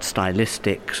about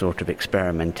stylistic sort of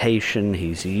experimentation.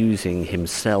 He's using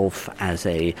himself as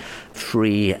a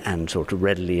free and sort of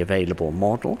readily available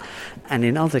model. And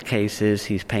in other cases,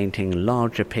 he's painting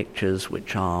larger pictures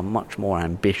which are much more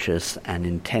ambitious and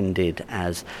intended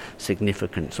as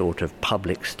significant sort of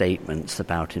public statements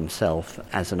about himself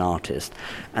as an artist.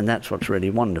 And that's what's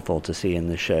really wonderful to see in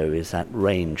the show, is that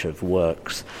range of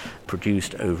works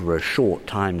produced over a short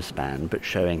time span, but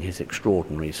showing his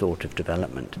extraordinary sort of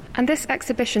development. And this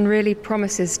exhibition really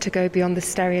promises to go beyond the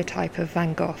stereotype of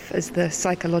Van Gogh as the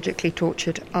psychologically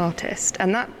tortured artist,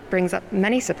 and that brings up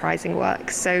many surprising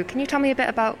works. So can you tell me a bit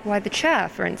about why the chair,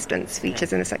 for instance,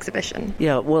 features in this exhibition?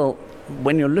 Yeah, well,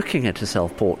 when you're looking at a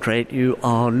self-portrait, you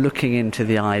are looking into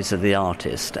the eyes of the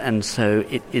artist, and so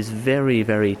it is very,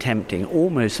 very tempting,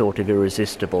 almost sort of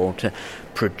irresistible, to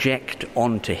project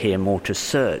onto him or to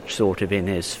search sort of in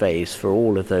his face for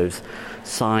all of those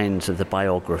signs of the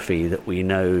biography that we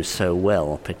know so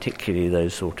well, particularly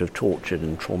those sort of tortured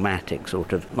and traumatic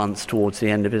sort of months towards the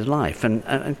end of his life.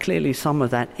 And clearly some of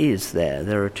that is there.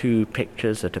 There are 2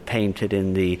 pictures that are painted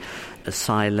in the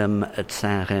asylum at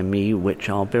Saint-Rémy, which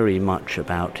are very much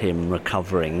about him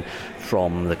recovering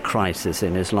from the crisis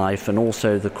in his life, and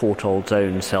also the Courtauld's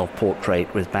own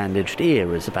self-portrait with bandaged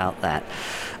ear is about that.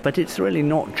 But it's really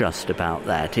not just about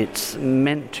that. It's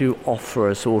meant to offer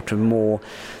a sort of more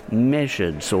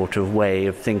measured sort of way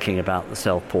of thinking about the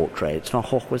self-portraits. Van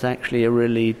Gogh was actually a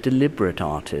really deliberate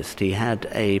artist. He had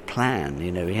a plan,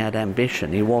 he had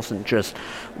ambition. He wasn't just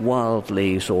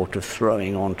wildly sort of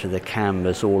throwing onto the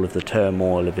canvas all of the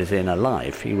turmoil of his inner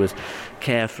life. He was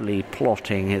carefully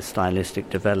plotting his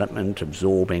stylistic development,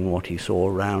 absorbing what he saw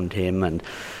around him,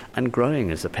 and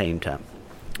growing as a painter.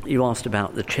 You asked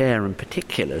about the chair in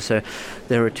particular. So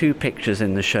there are 2 pictures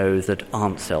in the show that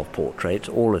aren't self-portraits.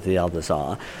 All of the others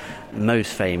are.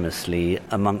 Most famously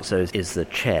amongst those is the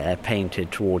chair,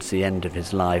 painted towards the end of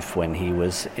his life when he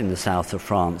was in the south of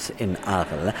France in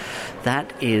Arles.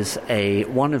 That is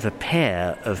one of a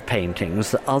pair of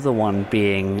paintings, the other one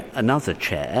being another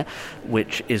chair,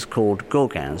 which is called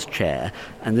Gauguin's chair,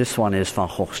 and this one is Van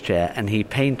Gogh's chair, and he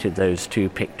painted those two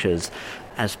pictures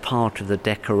as part of the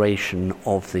decoration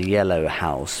of the Yellow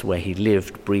House, where he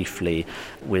lived briefly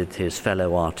with his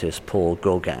fellow artist Paul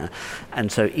Gauguin.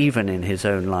 And so even in his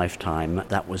own lifetime,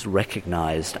 that was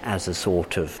recognized as a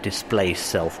sort of displaced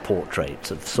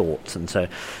self-portrait of sorts. And so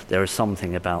there is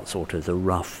something about sort of the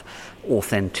rough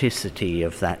authenticity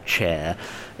of that chair.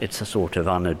 It's a sort of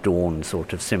unadorned,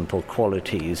 sort of simple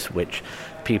qualities which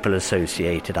people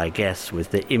associated, I guess,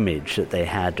 with the image that they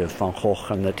had of Van Gogh,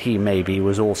 and that he maybe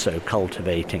was also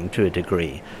cultivating to a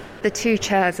degree. The two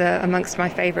chairs are amongst my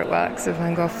favourite works of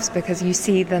Van Gogh's because you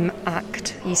see them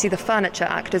act, you see the furniture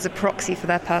act as a proxy for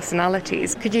their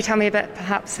personalities. Could you tell me a bit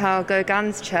perhaps how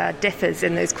Gauguin's chair differs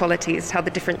in those qualities, how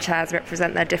the different chairs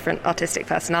represent their different artistic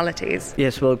personalities?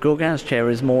 Yes, well, Gauguin's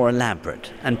chair is more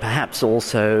elaborate and perhaps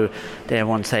also, dare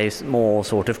one say, more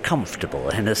sort of comfortable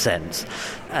in a sense.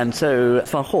 And so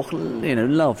Van Gogh,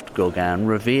 loved Gauguin,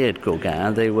 revered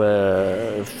Gauguin. They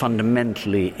were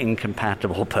fundamentally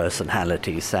incompatible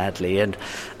personalities, sadly,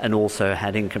 and also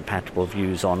had incompatible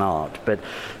views on art. But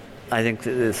I think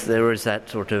that there is that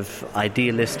sort of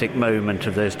idealistic moment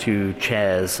of those two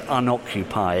chairs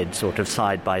unoccupied, sort of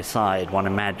side by side. One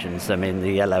imagines them in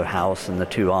the Yellow House and the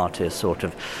two artists sort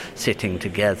of sitting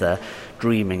together,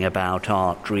 dreaming about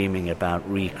art, dreaming about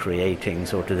recreating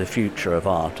sort of the future of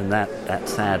art, and that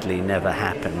sadly never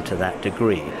happened to that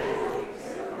degree.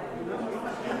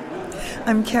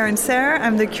 I'm Karen Serre.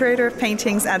 I'm the curator of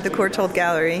paintings at the Courtauld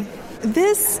Gallery.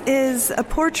 This is a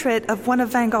portrait of one of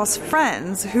Van Gogh's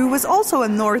friends who was also a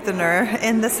northerner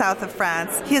in the south of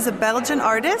France. He is a Belgian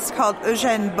artist called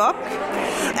Eugène Bock,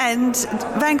 and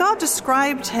Van Gogh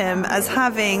described him as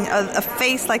having a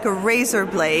face like a razor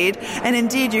blade, and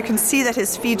indeed you can see that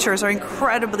his features are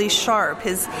incredibly sharp.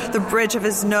 The bridge of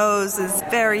his nose is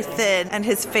very thin and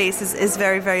his face is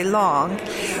very, very long.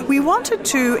 We wanted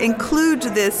to include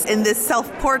this in this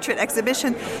self-portrait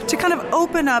exhibition to kind of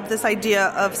open up this idea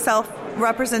of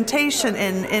self-representation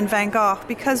in Van Gogh,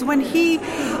 because when he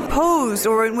posed,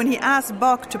 or when he asked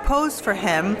Bock to pose for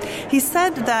him, he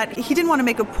said that he didn't want to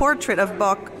make a portrait of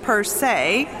Bock per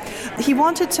se. He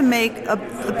wanted to make a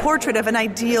portrait of an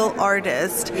ideal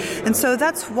artist. And so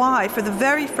that's why, for the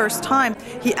very first time,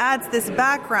 he adds this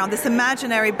background, this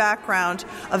imaginary background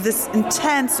of this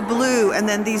intense blue, and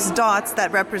then these dots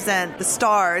that represent the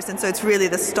stars. And so it's really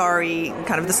the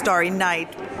starry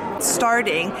night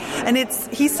starting. And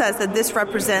he says that this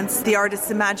represents the artist's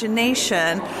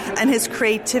imagination and his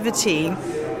creativity.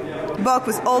 Bock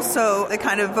was also a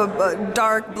kind of a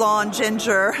dark blonde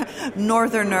ginger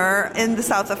northerner in the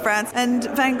south of France, and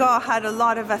Van Gogh had a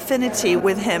lot of affinity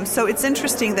with him. So it's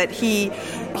interesting that he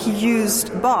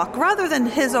used Bock rather than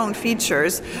his own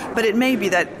features, but it may be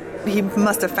that he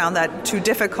must have found that too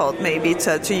difficult maybe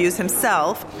to use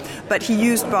himself, but he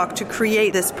used Bock to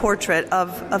create this portrait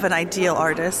of an ideal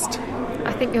artist.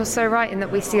 I think you're so right in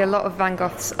that we see a lot of Van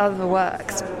Gogh's other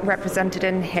works represented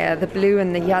in here. The blue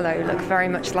and the yellow look very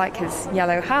much like his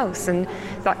Yellow House, and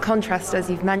that contrast,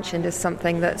 as you've mentioned, is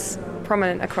something that's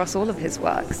prominent across all of his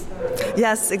works.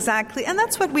 Yes, exactly. And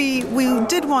that's what we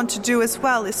did want to do as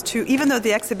well, is to, even though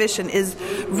the exhibition is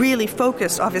really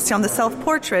focused obviously on the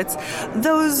self-portraits,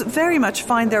 those very much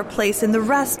find their place in the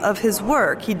rest of his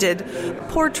work. He did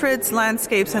portraits,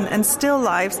 landscapes, and still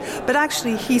lifes, but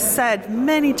actually he said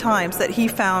many times that he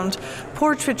found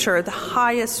portraiture the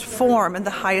highest form and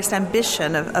the highest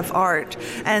ambition of art.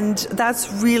 And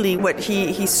that's really what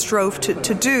he strove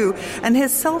to do. And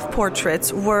his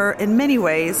self-portraits were in many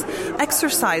ways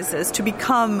exercises to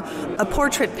become a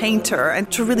portrait painter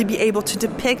and to really be able to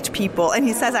depict people. And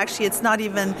he says actually it's not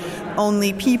even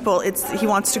only people, he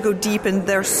wants to go deep in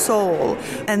their soul.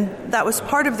 And that was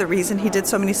part of the reason he did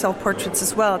so many self-portraits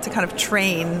as well, to kind of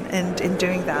train in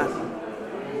doing that.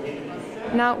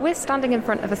 Now, we're standing in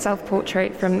front of a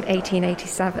self-portrait from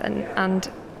 1887,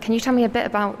 and can you tell me a bit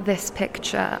about this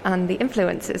picture and the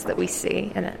influences that we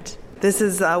see in it? This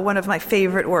is one of my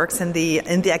favorite works in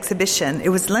the exhibition. It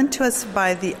was lent to us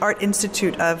by the Art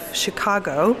Institute of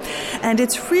Chicago, and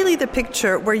it's really the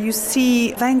picture where you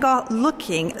see Van Gogh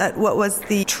looking at what was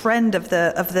the trend of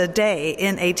the day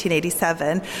in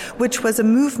 1887, which was a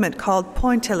movement called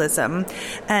pointillism,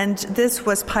 and this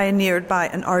was pioneered by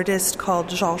an artist called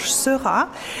Georges Seurat.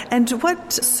 And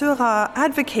what Seurat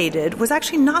advocated was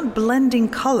actually not blending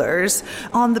colors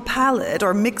on the palette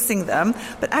or mixing them,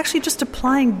 but actually just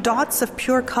applying dots lots of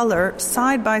pure color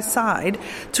side by side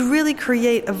to really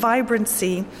create a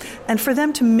vibrancy and for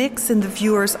them to mix in the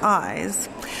viewer's eyes.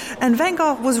 And Van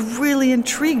Gogh was really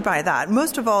intrigued by that.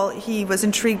 Most of all, he was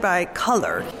intrigued by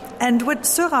color. And what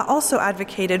Seurat also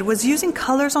advocated was using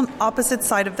colors on opposite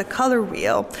side of the color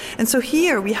wheel. And so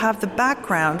here we have the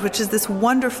background, which is this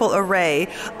wonderful array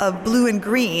of blue and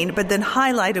green, but then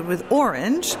highlighted with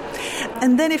orange.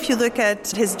 And then if you look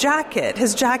at his jacket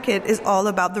is all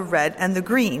about the red and the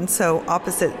green, so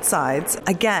opposite sides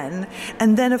again.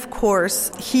 And then, of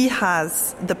course, he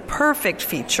has the perfect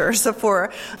features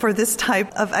for this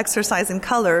type of exercise in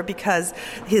color because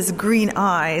his green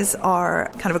eyes are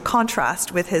kind of a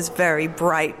contrast with his very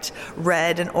bright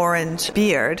red and orange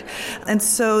beard. And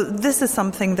so this is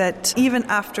something that even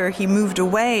after he moved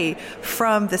away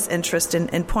from this interest in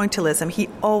pointillism, he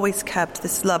always kept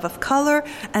this love of color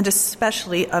and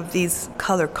especially of these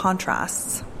color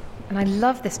contrasts. And I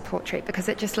love this portrait because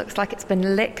it just looks like it's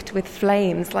been licked with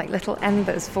flames, like little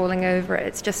embers falling over it.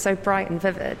 It's just so bright and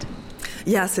vivid.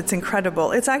 Yes, it's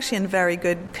incredible. It's actually in very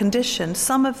good condition.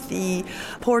 Some of the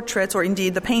portraits, or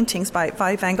indeed the paintings by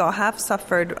Van Gogh, have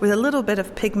suffered with a little bit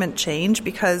of pigment change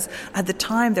because at the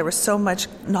time there was so much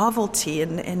novelty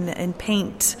in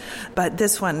paint. But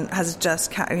this one has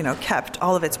just kept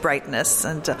all of its brightness,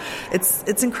 and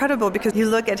it's incredible because you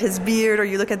look at his beard or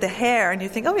you look at the hair and you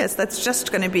think, oh yes, that's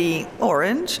just going to be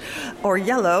orange or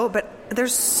yellow, but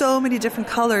there's so many different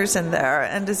colors in there.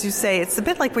 And as you say, it's a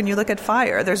bit like when you look at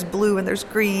fire. There's blue and there's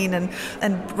green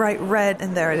and bright red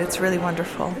in there, and it's really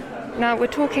wonderful. Now, we're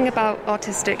talking about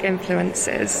artistic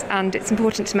influences, and it's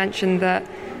important to mention that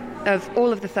of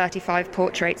all of the 35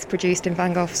 portraits produced in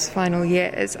Van Gogh's final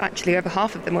years, actually over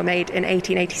half of them were made in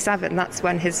 1887. That's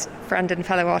when his friend and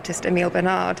fellow artist Emile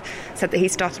Bernard said that he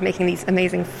started making these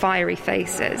amazing fiery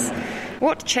faces.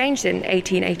 What changed in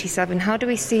 1887? How do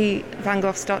we see Van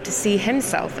Gogh start to see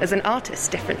himself as an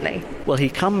artist differently? Well, he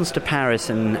comes to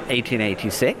Paris in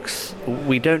 1886.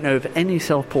 We don't know of any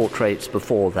self-portraits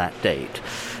before that date.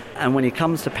 And when he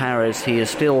comes to Paris, he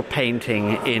is still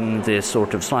painting in this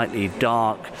sort of slightly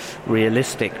dark,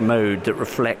 realistic mode that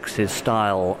reflects his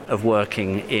style of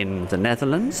working in the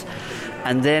Netherlands.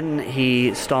 And then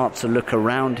he starts to look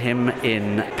around him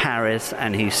in Paris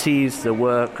and he sees the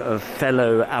work of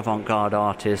fellow avant-garde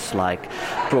artists like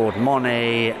Claude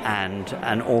Monet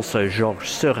and also Georges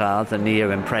Seurat, the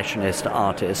neo-impressionist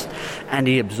artist, and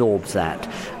he absorbs that.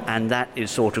 And that is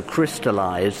sort of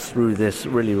crystallized through this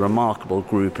really remarkable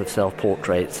group of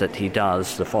self-portraits that he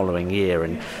does the following year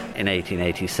in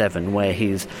 1887, where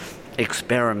he's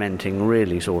experimenting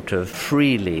really sort of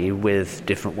freely with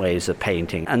different ways of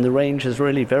painting. And the range is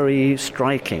really very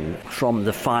striking, from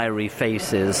the fiery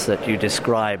faces that you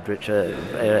described, which are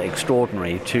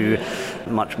extraordinary, to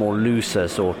much more looser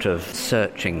sort of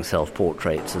searching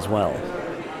self-portraits as well.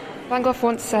 Van Gogh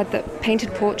once said that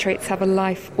painted portraits have a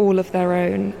life all of their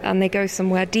own, and they go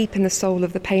somewhere deep in the soul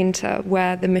of the painter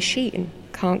where the machine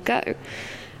can't go.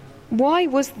 Why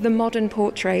was the modern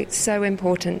portrait so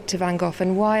important to Van Gogh,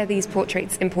 and why are these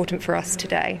portraits important for us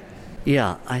today?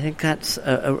 Yeah, I think that's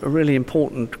a really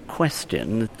important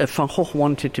question. Van Gogh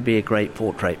wanted to be a great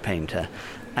portrait painter,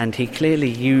 and he clearly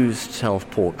used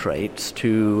self-portraits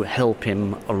to help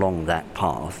him along that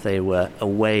path. They were a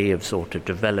way of sort of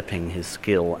developing his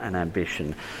skill and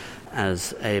ambition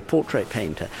as a portrait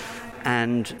painter.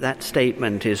 And that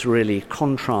statement is really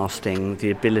contrasting the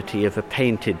ability of a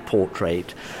painted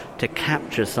portrait to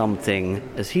capture something,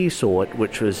 as he saw it,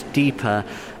 which was deeper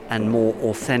and more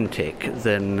authentic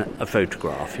than a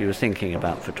photograph. He was thinking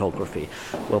about photography.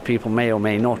 Well, people may or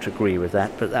may not agree with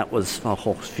that, but that was Van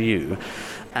Gogh's view.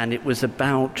 And it was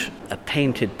about a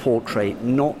painted portrait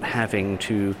not having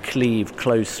to cleave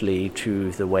closely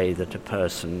to the way that a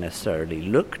person necessarily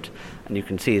looked, and you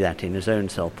can see that in his own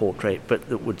self-portrait, but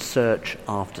that would search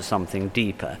after something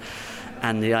deeper.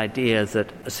 And the idea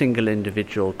that a single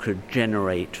individual could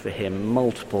generate for him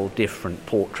multiple different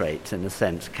portraits, in a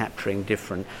sense, capturing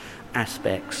different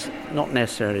aspects, not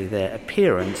necessarily their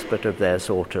appearance, but of their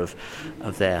sort of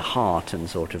their heart and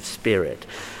sort of spirit.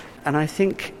 And I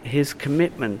think his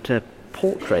commitment to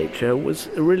portraiture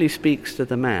really speaks to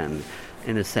the man,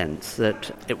 in a sense,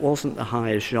 that it wasn't the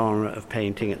highest genre of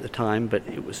painting at the time, but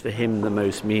it was for him the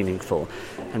most meaningful.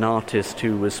 An artist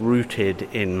who was rooted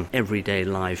in everyday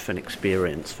life and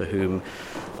experience, for whom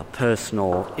a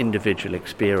personal, individual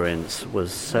experience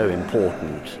was so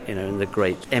important, and the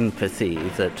great empathy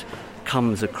that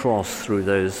comes across through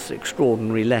those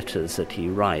extraordinary letters that he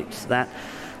writes.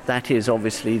 That is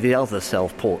obviously the other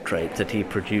self-portrait that he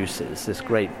produces, this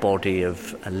great body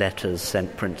of letters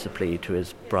sent principally to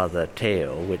his brother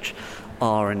Theo, which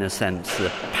are, in a sense,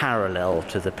 the parallel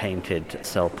to the painted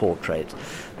self-portraits.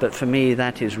 But for me,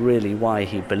 that is really why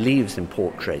he believes in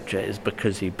portraiture, is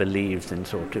because he believes in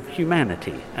sort of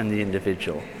humanity and the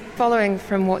individual. Following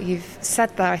from what you've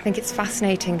said there, I think it's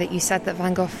fascinating that you said that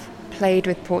Van Gogh played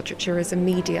with portraiture as a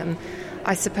medium,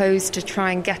 I suppose, to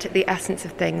try and get at the essence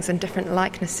of things and different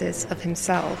likenesses of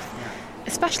himself,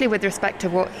 especially with respect to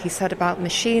what he said about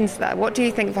machines there. What do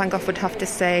you think Van Gogh would have to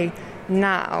say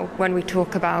now when we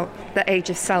talk about the age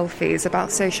of selfies,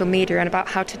 about social media, and about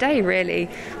how today, really,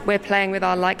 we're playing with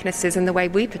our likenesses and the way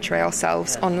we portray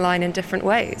ourselves online in different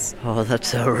ways? Oh,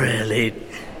 that's a really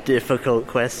difficult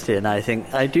question, I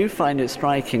think. I do find it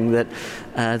striking that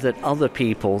other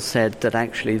people said that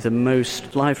actually the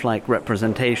most lifelike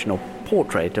representation or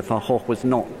portrait of Van Gogh was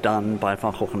not done by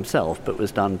Van Gogh himself, but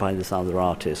was done by this other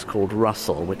artist called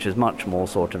Russell, which is much more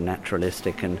sort of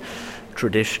naturalistic and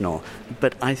traditional.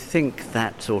 But I think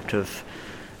that sort of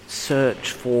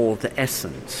search for the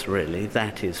essence, really,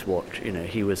 that is what,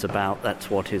 he was about. That's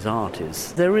what his art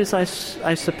is. There is, I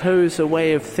suppose, a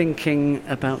way of thinking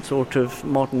about sort of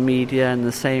modern media in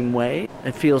the same way.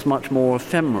 It feels much more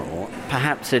ephemeral.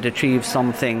 Perhaps it achieves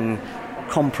something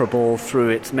comparable through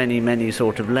its many, many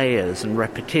sort of layers and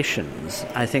repetitions.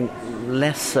 I think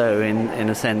less so, in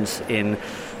a sense, in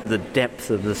the depth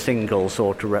of the single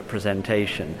sort of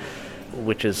representation,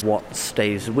 which is what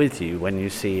stays with you when you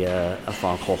see a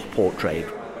Van Gogh portrait.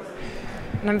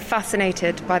 And I'm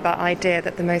fascinated by that idea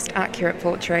that the most accurate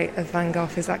portrait of Van Gogh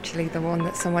is actually the one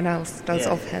that someone else does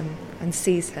of him and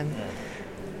sees him. Yeah.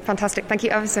 Fantastic. Thank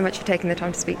you ever so much for taking the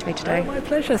time to speak to me today. Oh, my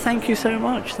pleasure. Thank you so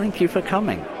much. Thank you for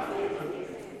coming.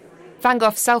 Van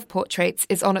Gogh's Self-Portraits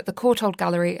is on at the Courtauld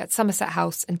Gallery at Somerset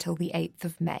House until the 8th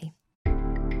of May.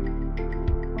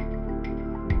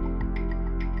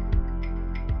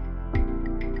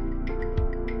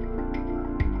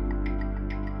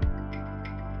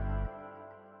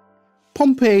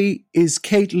 Pompeii is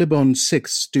Cate Le Bon's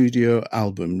sixth studio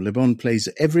album. Le Bon plays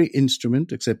every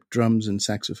instrument except drums and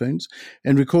saxophones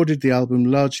and recorded the album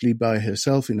largely by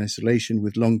herself in isolation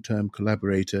with long-term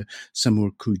collaborator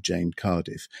Samur Kuja in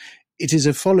Cardiff. It is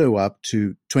a follow-up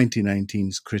to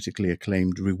 2019's critically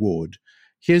acclaimed Reward.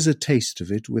 Here's a taste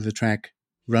of it with the track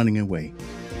Running Away.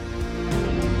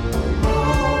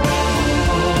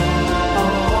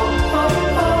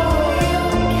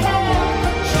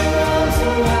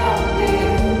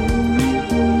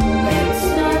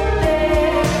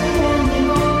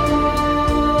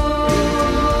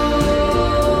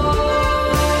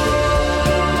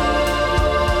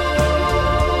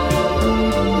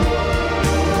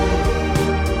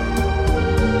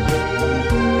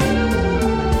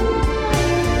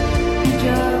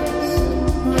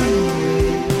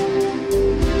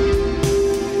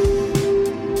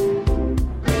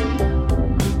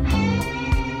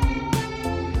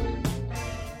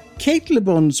 Cate Le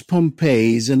Bon's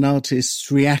Pompeii is an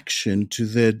artist's reaction to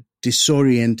the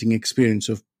disorienting experience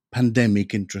of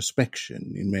pandemic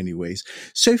introspection in many ways.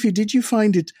 Sophie, did you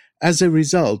find it, as a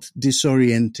result,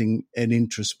 disorienting and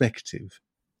introspective?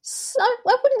 So,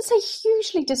 I wouldn't say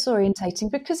hugely disorientating,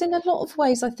 because in a lot of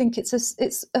ways I think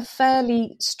it's a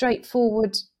fairly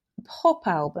straightforward pop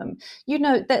album.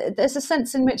 There's a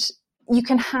sense in which you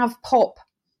can have pop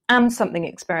and something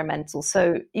experimental.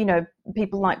 So,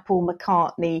 people like Paul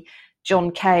McCartney,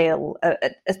 John Cale are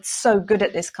so good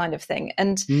at this kind of thing.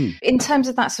 And in terms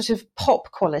of that sort of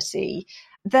pop quality,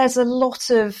 there's a lot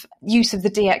of use of the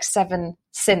DX7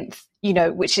 synth,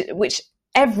 which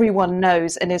everyone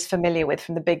knows and is familiar with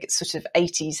from the big sort of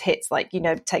 80s hits like,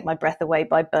 Take My Breath Away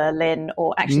by Berlin,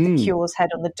 or actually The Cure's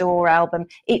Head on the Door album.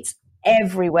 It's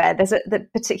everywhere. There's the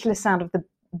particular sound of the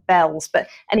bells. But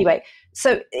anyway,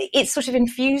 so it's sort of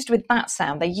infused with that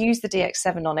sound. They use the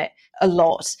DX7 on it a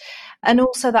lot. And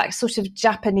also that sort of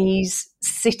Japanese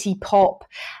city pop.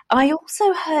 I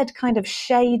also heard kind of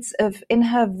shades of, in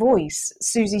her voice,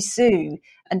 Susie Sue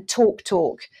and Talk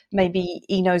Talk, maybe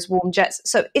Eno's Warm Jets.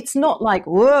 So it's not like,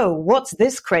 whoa, what's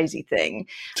this crazy thing?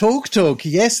 Talk Talk,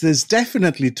 yes, there's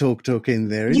definitely Talk Talk in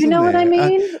there, isn't there? You know what I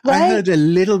mean? I heard a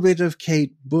little bit of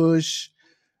Kate Bush.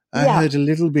 I heard a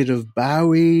little bit of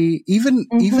Bowie, even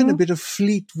a bit of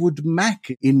Fleetwood Mac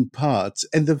in parts.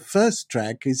 And the first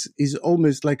track is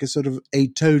almost like a sort of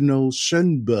atonal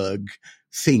Schoenberg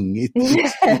thing.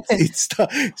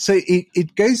 So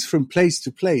it goes from place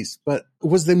to place. But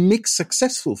was the mix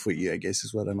successful for you, I guess,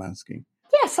 is what I'm asking.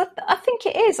 Yes, I think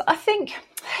it is. I think,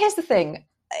 here's the thing.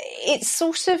 It's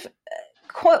sort of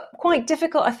quite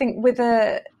difficult, I think, with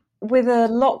a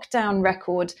lockdown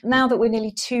record, now that we're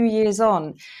nearly 2 years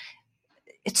on.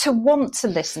 to want to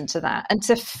listen to that and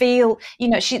to feel,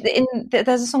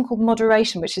 there's a song called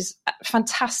Moderation, which is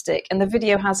fantastic. And the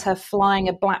video has her flying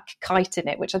a black kite in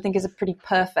it, which I think is a pretty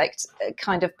perfect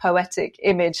kind of poetic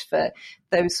image for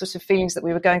those sort of feelings that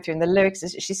we were going through. And the lyrics,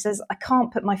 she says, I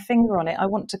can't put my finger on it. I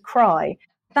want to cry.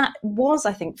 That was,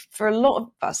 I think, for a lot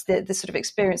of us, the sort of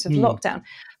experience of lockdown.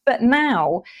 But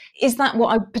now, is that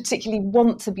what I particularly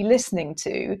want to be listening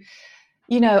to?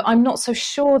 I'm not so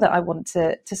sure that I want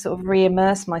to sort of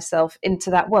re-immerse myself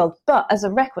into that world. But as a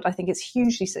record, I think it's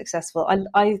hugely successful.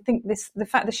 I think the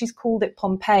fact that she's called it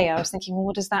Pompeii, I was thinking, well,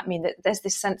 what does that mean? That there's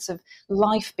this sense of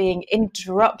life being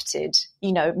interrupted,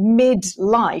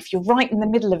 mid-life. You're right in the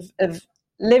middle of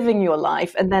living your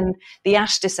life, and then the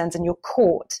ash descends and you're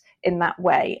caught in that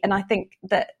way. And I think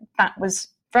that was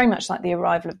very much like the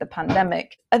arrival of the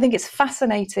pandemic. I think it's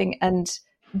fascinating and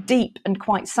deep and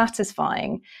quite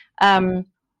satisfying.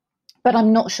 But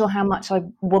I'm not sure how much I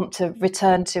want to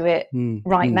return to it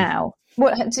now.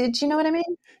 Do you know what I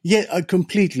mean? Yeah,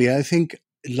 completely. I think,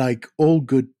 like all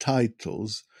good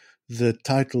titles, the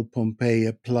title Pompeii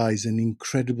applies an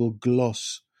incredible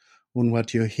gloss on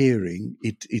what you're hearing.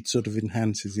 It sort of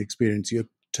enhances the experience. You're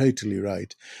totally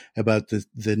right about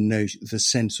the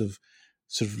sense of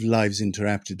sort of lives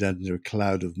interrupted under a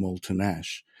cloud of molten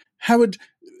ash. Howard,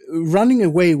 Running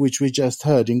Away, which we just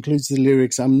heard, includes the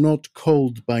lyrics, I'm not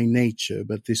cold by nature,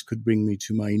 but this could bring me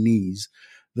to my knees.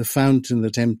 The fountain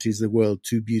that empties the world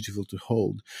too beautiful to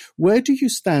hold. Where do you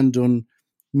stand on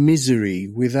misery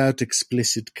without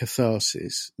explicit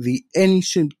catharsis? The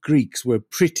ancient Greeks were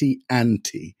pretty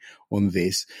anti on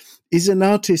this. Is an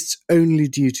artist's only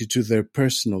duty to their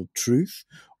personal truth,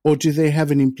 or do they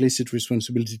have an implicit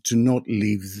responsibility to not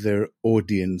leave their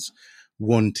audience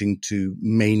wanting to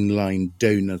mainline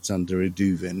donuts under a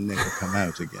duvet and never come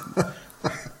out again?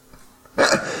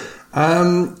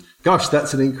 Gosh,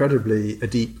 that's an incredibly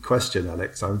deep question,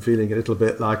 Alex. I'm feeling a little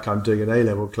bit like I'm doing an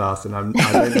A-level class and I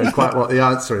don't know quite what the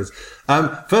answer is.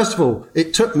 First of all,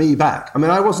 it took me back. I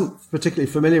mean, I wasn't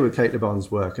particularly familiar with Cate Le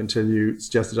Bon's work until you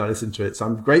suggested I listen to it, so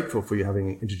I'm grateful for you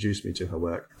having introduced me to her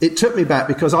work. It took me back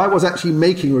because I was actually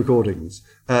making recordings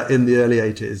in the early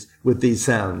 80s with these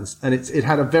sounds, and it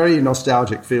had a very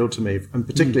nostalgic feel to me, and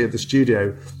particularly at the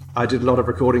studio I did a lot of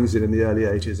recordings in the early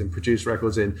 80s and produced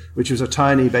records in, which was a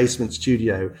tiny basement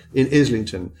studio in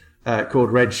Islington called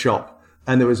Red Shop.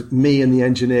 And there was me and the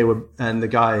engineer and the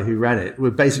guy who ran it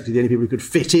were basically the only people who could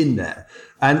fit in there.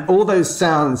 And all those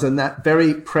sounds and that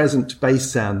very present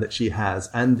bass sound that she has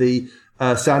and the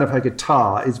sound of her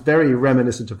guitar is very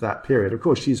reminiscent of that period. Of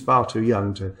course, she's far too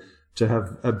young to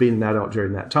have been an adult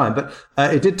during that time. But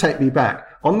it did take me back.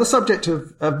 On the subject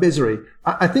of misery,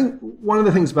 I think one of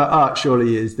the things about art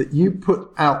surely is that you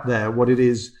put out there what it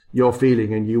is you're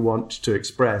feeling and you want to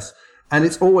express. And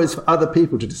it's always for other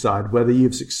people to decide whether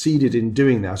you've succeeded in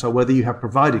doing that or whether you have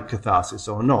provided catharsis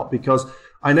or not. Because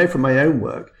I know from my own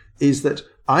work is that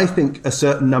I think a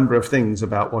certain number of things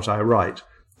about what I write.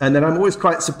 And then I'm always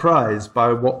quite surprised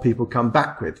by what people come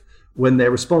back with when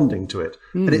they're responding to it.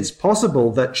 And it's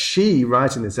possible that she,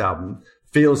 writing this album,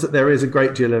 feels that there is a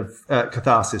great deal of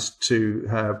catharsis to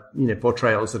her,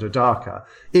 portrayals that are darker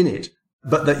in it,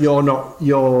 but that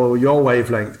your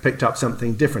wavelength picked up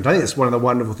something different. I think it's one of the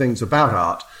wonderful things about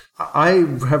art. I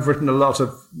have written a lot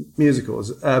of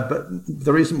musicals, but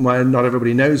the reason why not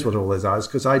everybody knows what all those are is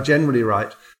because I generally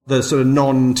write the sort of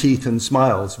non-teeth and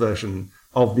smiles version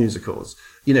of musicals.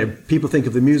 People think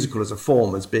of the musical as a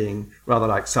form as being rather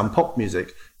like some pop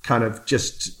music, kind of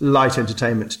just light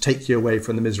entertainment to take you away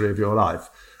from the misery of your life.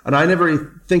 And I never really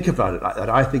think about it like that.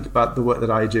 I think about the work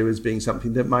that I do as being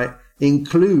something that might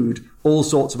include all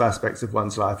sorts of aspects of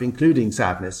one's life, including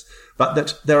sadness, but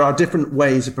that there are different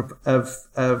ways of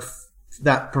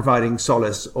that providing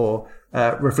solace or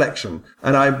reflection.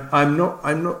 And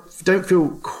don't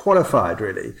feel qualified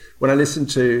really when I listen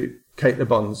to Cate Le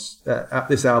Bon's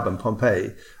this album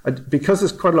Pompeii, because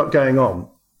there's quite a lot going on.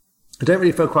 I don't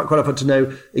really feel quite qualified to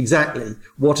know exactly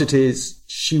what it is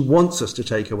she wants us to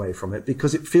take away from it,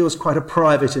 because it feels quite a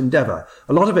private endeavour.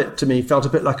 A lot of it, to me, felt a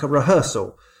bit like a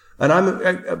rehearsal. And I'm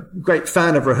a great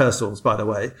fan of rehearsals, by the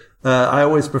way. I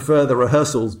always prefer the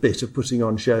rehearsals bit of putting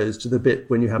on shows to the bit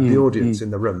when you have the audience in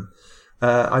the room.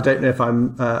 I don't know if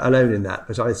I'm alone in that,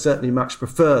 but I certainly much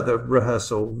prefer the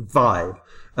rehearsal vibe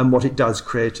and what it does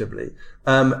creatively.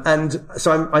 And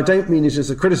so I don't mean it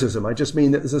as a criticism. I just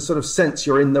mean that there's a sort of sense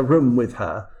you're in the room with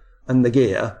her and the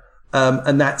gear,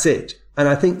 and that's it. And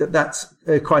I think that that's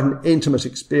quite an intimate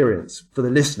experience for the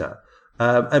listener.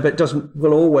 But it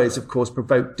will always, of course,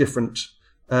 provoke different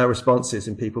responses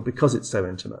in people because it's so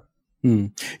intimate.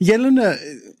 Jelena,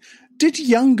 did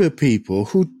younger people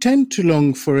who tend to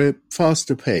long for a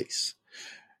faster pace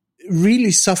really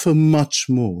suffer much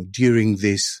more during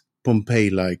this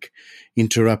Pompeii-like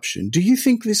interruption? Do you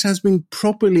think this has been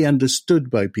properly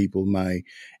understood by people my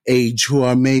age who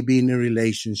are maybe in a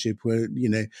relationship where,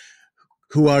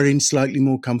 who are in slightly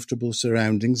more comfortable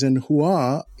surroundings and who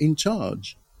are in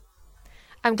charge?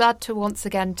 I'm glad to once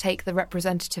again take the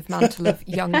representative mantle of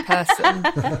young person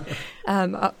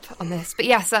up on this. But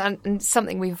yes, and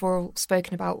something we've all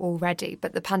spoken about already,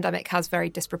 but the pandemic has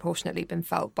very disproportionately been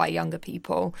felt by younger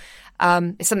people.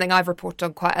 It's something I've reported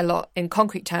on quite a lot in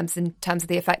concrete terms, in terms of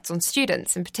the effects on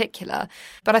students in particular.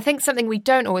 But I think something we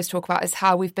don't always talk about is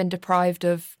how we've been deprived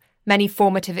of many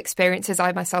formative experiences.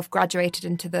 I myself graduated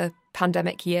into the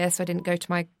pandemic year, so I didn't go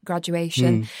to my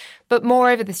graduation. But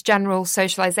moreover, this general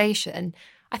socialisation.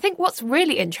 I think what's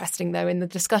really interesting, though, in the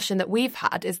discussion that we've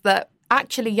had is that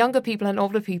actually younger people and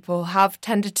older people have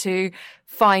tended to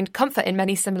find comfort in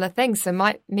many similar things. So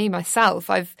myself,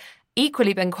 I've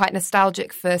equally been quite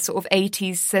nostalgic for sort of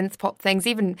 80s synth pop things.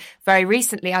 Even very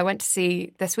recently, I went to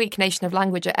see this week Nation of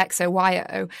Language at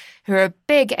XOYO, who are a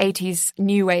big 80s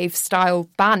new wave style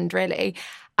band, really.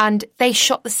 And they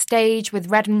shot the stage with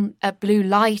red and blue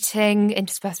lighting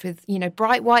interspersed with,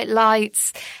 bright white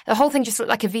lights. The whole thing just looked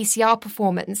like a VCR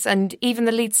performance. And even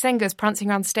the lead singer's prancing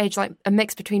around the stage like a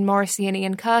mix between Morrissey and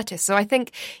Ian Curtis. So I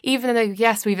think even though,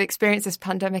 yes, we've experienced this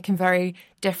pandemic in very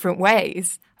different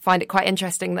ways, I find it quite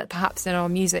interesting that perhaps in our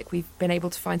music we've been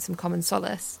able to find some common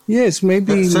solace. Yes,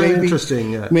 maybe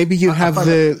interesting. Maybe you have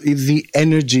the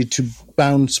energy to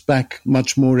bounce back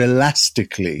much more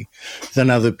elastically than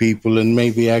other people, and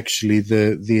maybe actually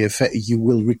the effect, you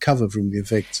will recover from the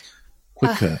effects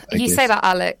quicker. You say that,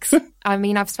 Alex. I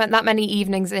mean, I've spent that many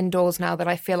evenings indoors now that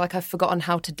I feel like I've forgotten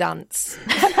how to dance.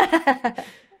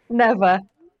 Never.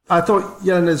 I thought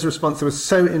Yelena's response was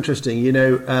so interesting.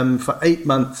 For 8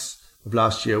 months of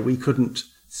last year, we couldn't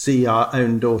see our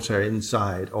own daughter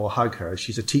inside or hug her.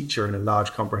 She's a teacher in a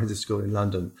large comprehensive school in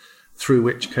London, through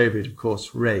which COVID, of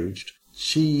course, raged.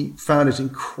 She found it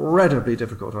incredibly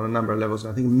difficult on a number of levels,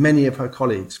 and I think many of her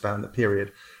colleagues found the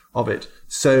period of it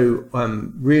so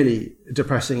really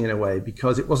depressing in a way,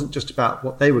 because it wasn't just about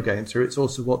what they were going through, it's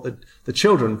also what the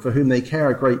children, for whom they care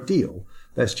a great deal,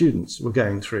 their students, were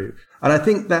going through. And I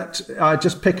think that, I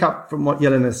just pick up from what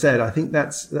Yelena said, I think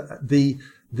that's the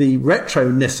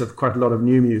retroness of quite a lot of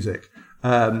new music.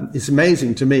 It's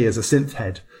amazing to me as a synth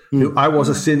head. I was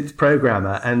a synth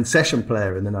programmer and session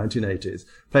player in the 1980s,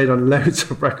 played on loads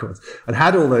of records and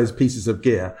had all those pieces of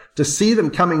gear. To see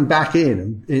them coming back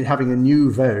in and having a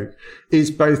new vogue is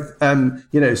both,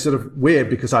 sort of weird,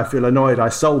 because I feel annoyed I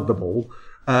sold them all.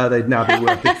 They'd now be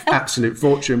worth an absolute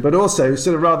fortune, but also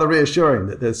sort of rather reassuring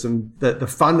that that the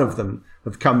fun of them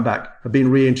have come back, have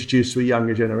been reintroduced to a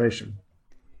younger generation.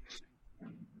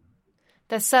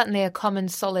 There's certainly a common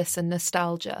solace and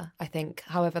nostalgia, I think,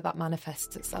 however that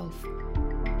manifests itself.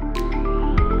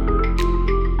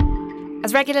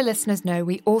 As regular listeners know,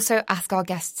 we also ask our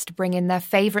guests to bring in their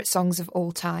favourite songs of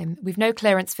all time. We've no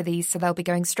clearance for these, so they'll be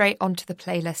going straight onto the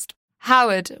playlist.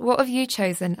 Howard, what have you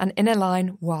chosen, and in a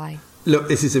line, why? Look,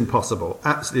 this is impossible,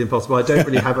 absolutely impossible. I don't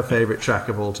really have a favourite track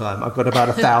of all time. I've got about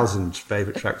 1,000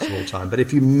 favourite tracks of all time. But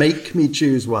if you make me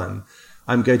choose one,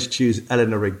 I'm going to choose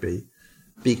Eleanor Rigby,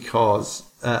 because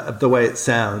of the way it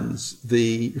sounds,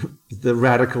 the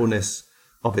radicalness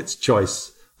of its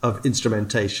choice of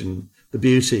instrumentation, the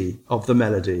beauty of the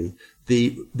melody,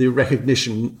 the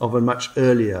recognition of a much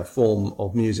earlier form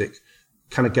of music,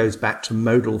 kind of goes back to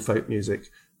modal folk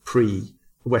music,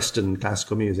 pre-Western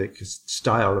classical music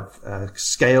style of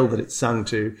scale that it's sung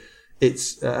to.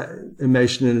 It's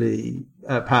emotionally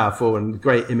powerful and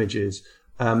great images.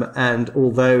 And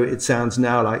although it sounds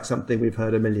now like something we've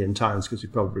heard a million times, because we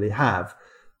probably have,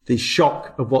 the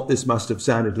shock of what this must have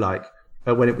sounded like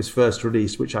when it was first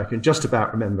released, which I can just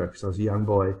about remember because I was a young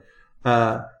boy,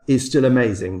 is still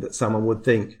amazing that someone would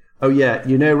think, oh yeah,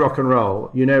 rock and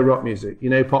roll, rock music,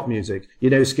 pop music,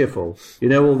 skiffle,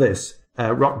 all this,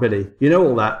 rockabilly,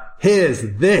 all that. Here's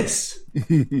this.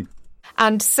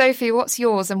 And Sophie, what's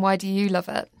yours and why do you love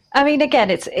it? I mean, again,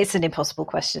 it's an impossible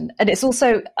question. And it's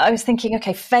also, I was thinking,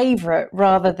 okay, favourite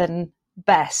rather than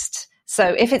best.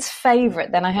 So if it's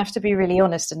favourite, then I have to be really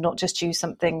honest and not just choose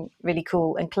something really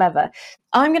cool and clever.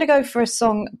 I'm going to go for a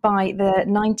song by the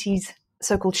 90s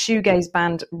so-called shoegaze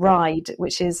band Ride,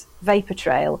 which is Vapor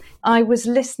Trail. I was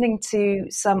listening to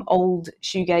some old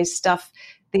shoegaze stuff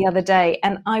the other day,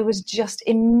 and I was just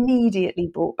immediately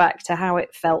brought back to how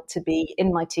it felt to be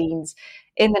in my teens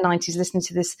in the 90s, listening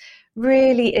to this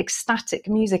really ecstatic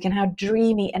music and how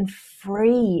dreamy and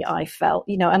free I felt,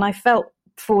 and I felt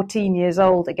 14 years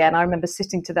old again. I remember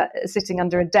sitting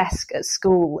under a desk at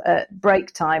school at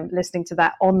break time, listening to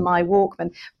that on my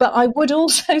Walkman. But I would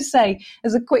also say,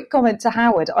 as a quick comment to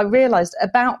Howard, I realised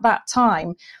about that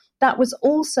time, that was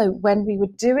also when we were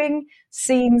doing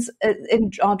scenes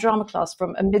in our drama class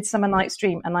from A Midsummer Night's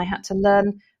Dream, and I had to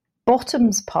learn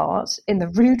Bottom's part in the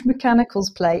Rude Mechanicals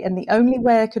play, and the only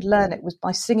way I could learn it was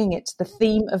by singing it to the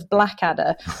theme of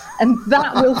Blackadder, and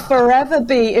that will forever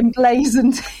be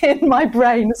emblazoned in my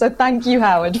brain. So thank you,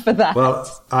 Howard, for that.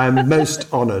 Well, I'm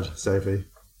most honoured, Sophie.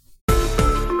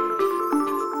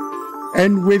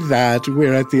 And with that,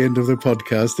 we're at the end of the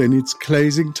podcast and it's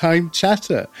closing time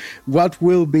chatter. What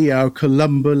will be our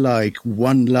Columbo-like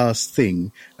one last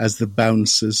thing as the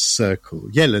bouncers circle?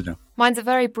 Jelena. Mine's a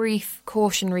very brief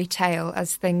cautionary tale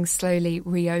as things slowly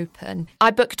reopen.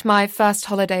 I booked my first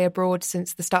holiday abroad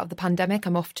since the start of the pandemic.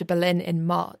 I'm off to Berlin in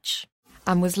March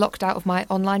and was locked out of my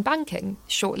online banking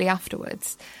shortly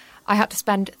afterwards. I had to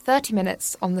spend 30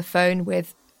 minutes on the phone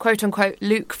with quote-unquote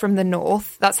Luke from the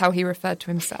North, that's how he referred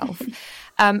to himself,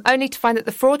 only to find that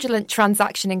the fraudulent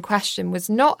transaction in question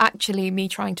was not actually me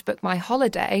trying to book my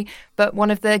holiday, but one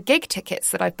of the gig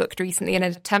tickets that I've booked recently in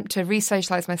an attempt to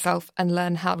re-socialise myself and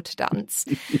learn how to dance,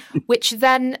 which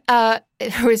then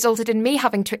resulted in me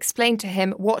having to explain to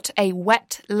him what a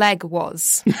wet leg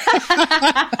was.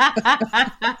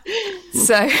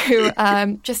 So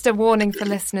just a warning for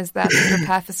listeners there to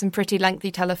prepare for some pretty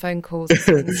lengthy telephone calls as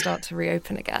things start to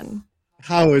reopen again.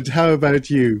 Howard, how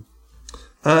about you?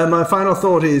 My final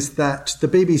thought is that the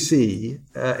BBC,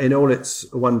 in all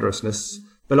its wondrousness,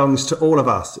 belongs to all of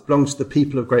us. It belongs to the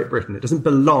people of Great Britain. It doesn't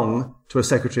belong to a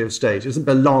Secretary of State. It doesn't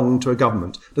belong to a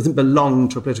government. It doesn't belong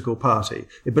to a political party.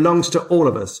 It belongs to all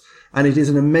of us. And it is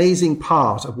an amazing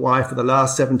part of why, for the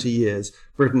last 70 years,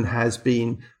 Britain has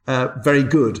been very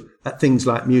good at things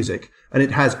like music. And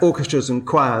it has orchestras and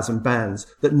choirs and bands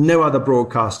that no other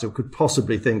broadcaster could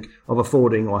possibly think of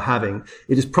affording or having.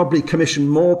 It has probably commissioned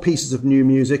more pieces of new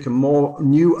music and more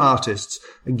new artists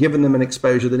and given them an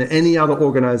exposure than any other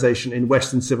organisation in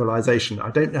Western civilization.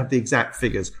 I don't have the exact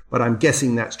figures, but I'm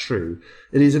guessing that's true.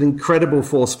 It is an incredible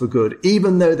force for good,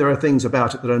 even though there are things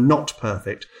about it that are not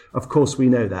perfect. Of course, we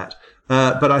know that.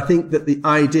 But I think that the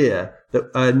idea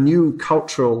that a new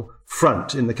cultural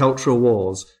front in the cultural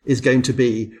wars is going to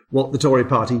be what the Tory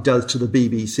party does to the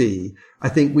BBC. I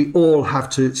think we all have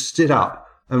to sit up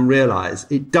and realise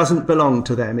it doesn't belong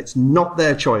to them. It's not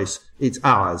their choice. It's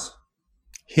ours.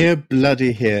 Hear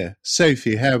bloody hear.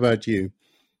 Sophie, how about you?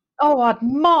 Oh, I'd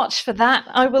march for that.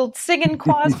 I will sing in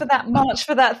choirs for that, march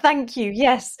for that. Thank you.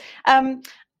 Yes.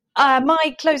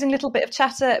 My closing little bit of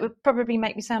chatter would probably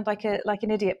make me sound like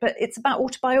an idiot, but it's about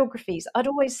autobiographies. I'd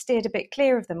always steered a bit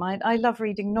clear of them. I love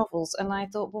reading novels, and I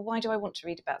thought, well, why do I want to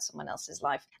read about someone else's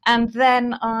life? And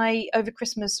then I, over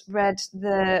Christmas, read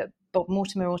the Bob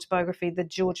Mortimer autobiography, the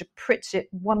Georgia Pritchett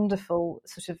wonderful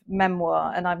sort of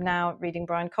memoir, and I'm now reading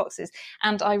Brian Cox's.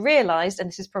 And I realised, and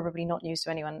this is probably not news to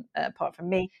anyone apart from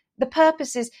me, the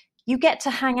purpose is you get to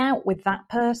hang out with that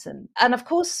person. And of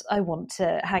course I want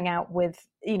to hang out with,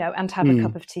 and have a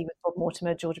cup of tea with Bob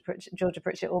Mortimer, Georgia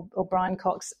Pritchett or Brian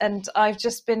Cox. And I've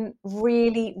just been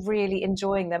really, really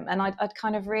enjoying them. And I'd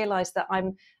kind of realised that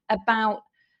I'm about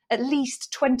at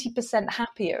least 20%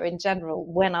 happier in general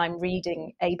when I'm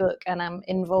reading a book and I'm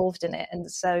involved in it.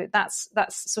 And so that's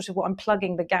sort of what I'm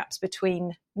plugging the gaps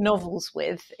between novels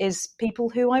with, is people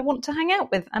who I want to hang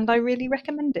out with. And I really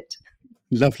recommend it.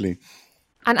 Lovely.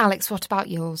 And Alex, what about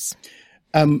yours?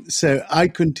 So I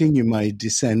continue my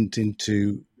descent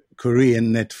into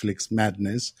Korean Netflix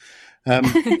madness.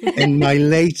 And my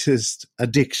latest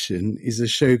addiction is a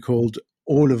show called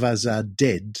All of Us Are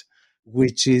Dead,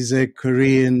 which is a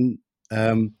Korean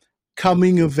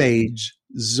coming-of-age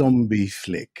zombie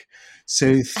flick.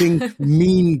 So think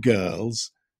Mean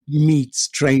Girls meets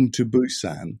Train to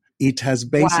Busan. It has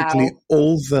basically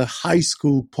all the high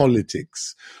school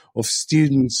politics of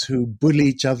students who bully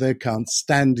each other, can't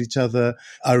stand each other,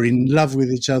 are in love with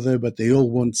each other, but they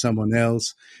all want someone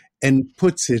else, and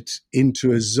puts it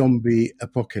into a zombie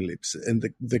apocalypse. And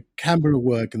the camera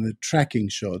work and the tracking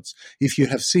shots, if you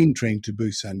have seen Train to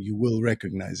Busan, you will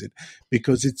recognize it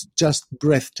because it's just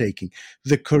breathtaking.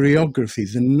 The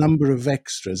choreography, the number of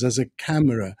extras as a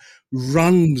camera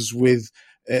runs with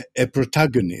a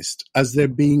protagonist as they're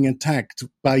being attacked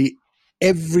by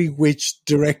every which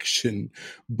direction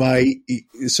by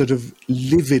sort of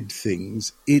livid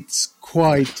things. It's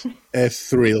quite a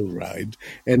thrill ride,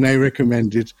 and I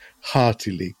recommend it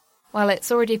heartily. Well,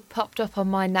 it's already popped up on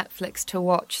my Netflix to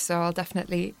watch, so I'll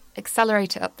definitely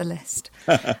accelerate it up the list.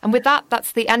 And with that,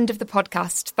 that's the end of the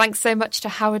podcast. Thanks so much to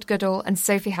Howard Goodall and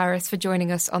Sophie Harris for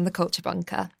joining us on The Culture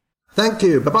Bunker. Thank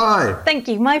you. Bye-bye. Thank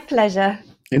you. My pleasure.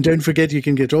 And don't forget, you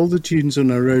can get all the tunes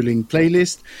on our rolling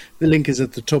playlist. The link is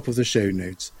at the top of the show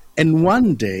notes. And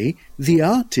one day, the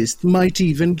artist might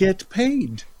even get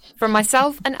paid. From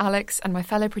myself and Alex and my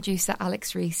fellow producer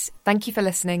Alex Rees, thank you for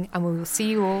listening, and we will see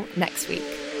you all next week.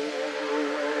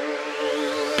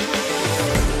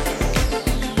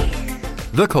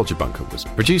 The Culture Bunker was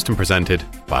produced and presented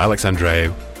by Alex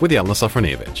Andreou with Jelena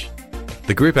Sofronijevic.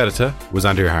 The group editor was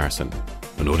Andrew Harrison,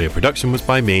 and audio production was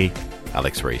by me,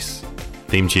 Alex Rees.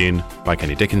 Theme tune by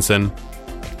Kenny Dickinson.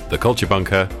 The Culture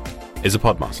Bunker is a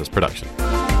Podmasters production.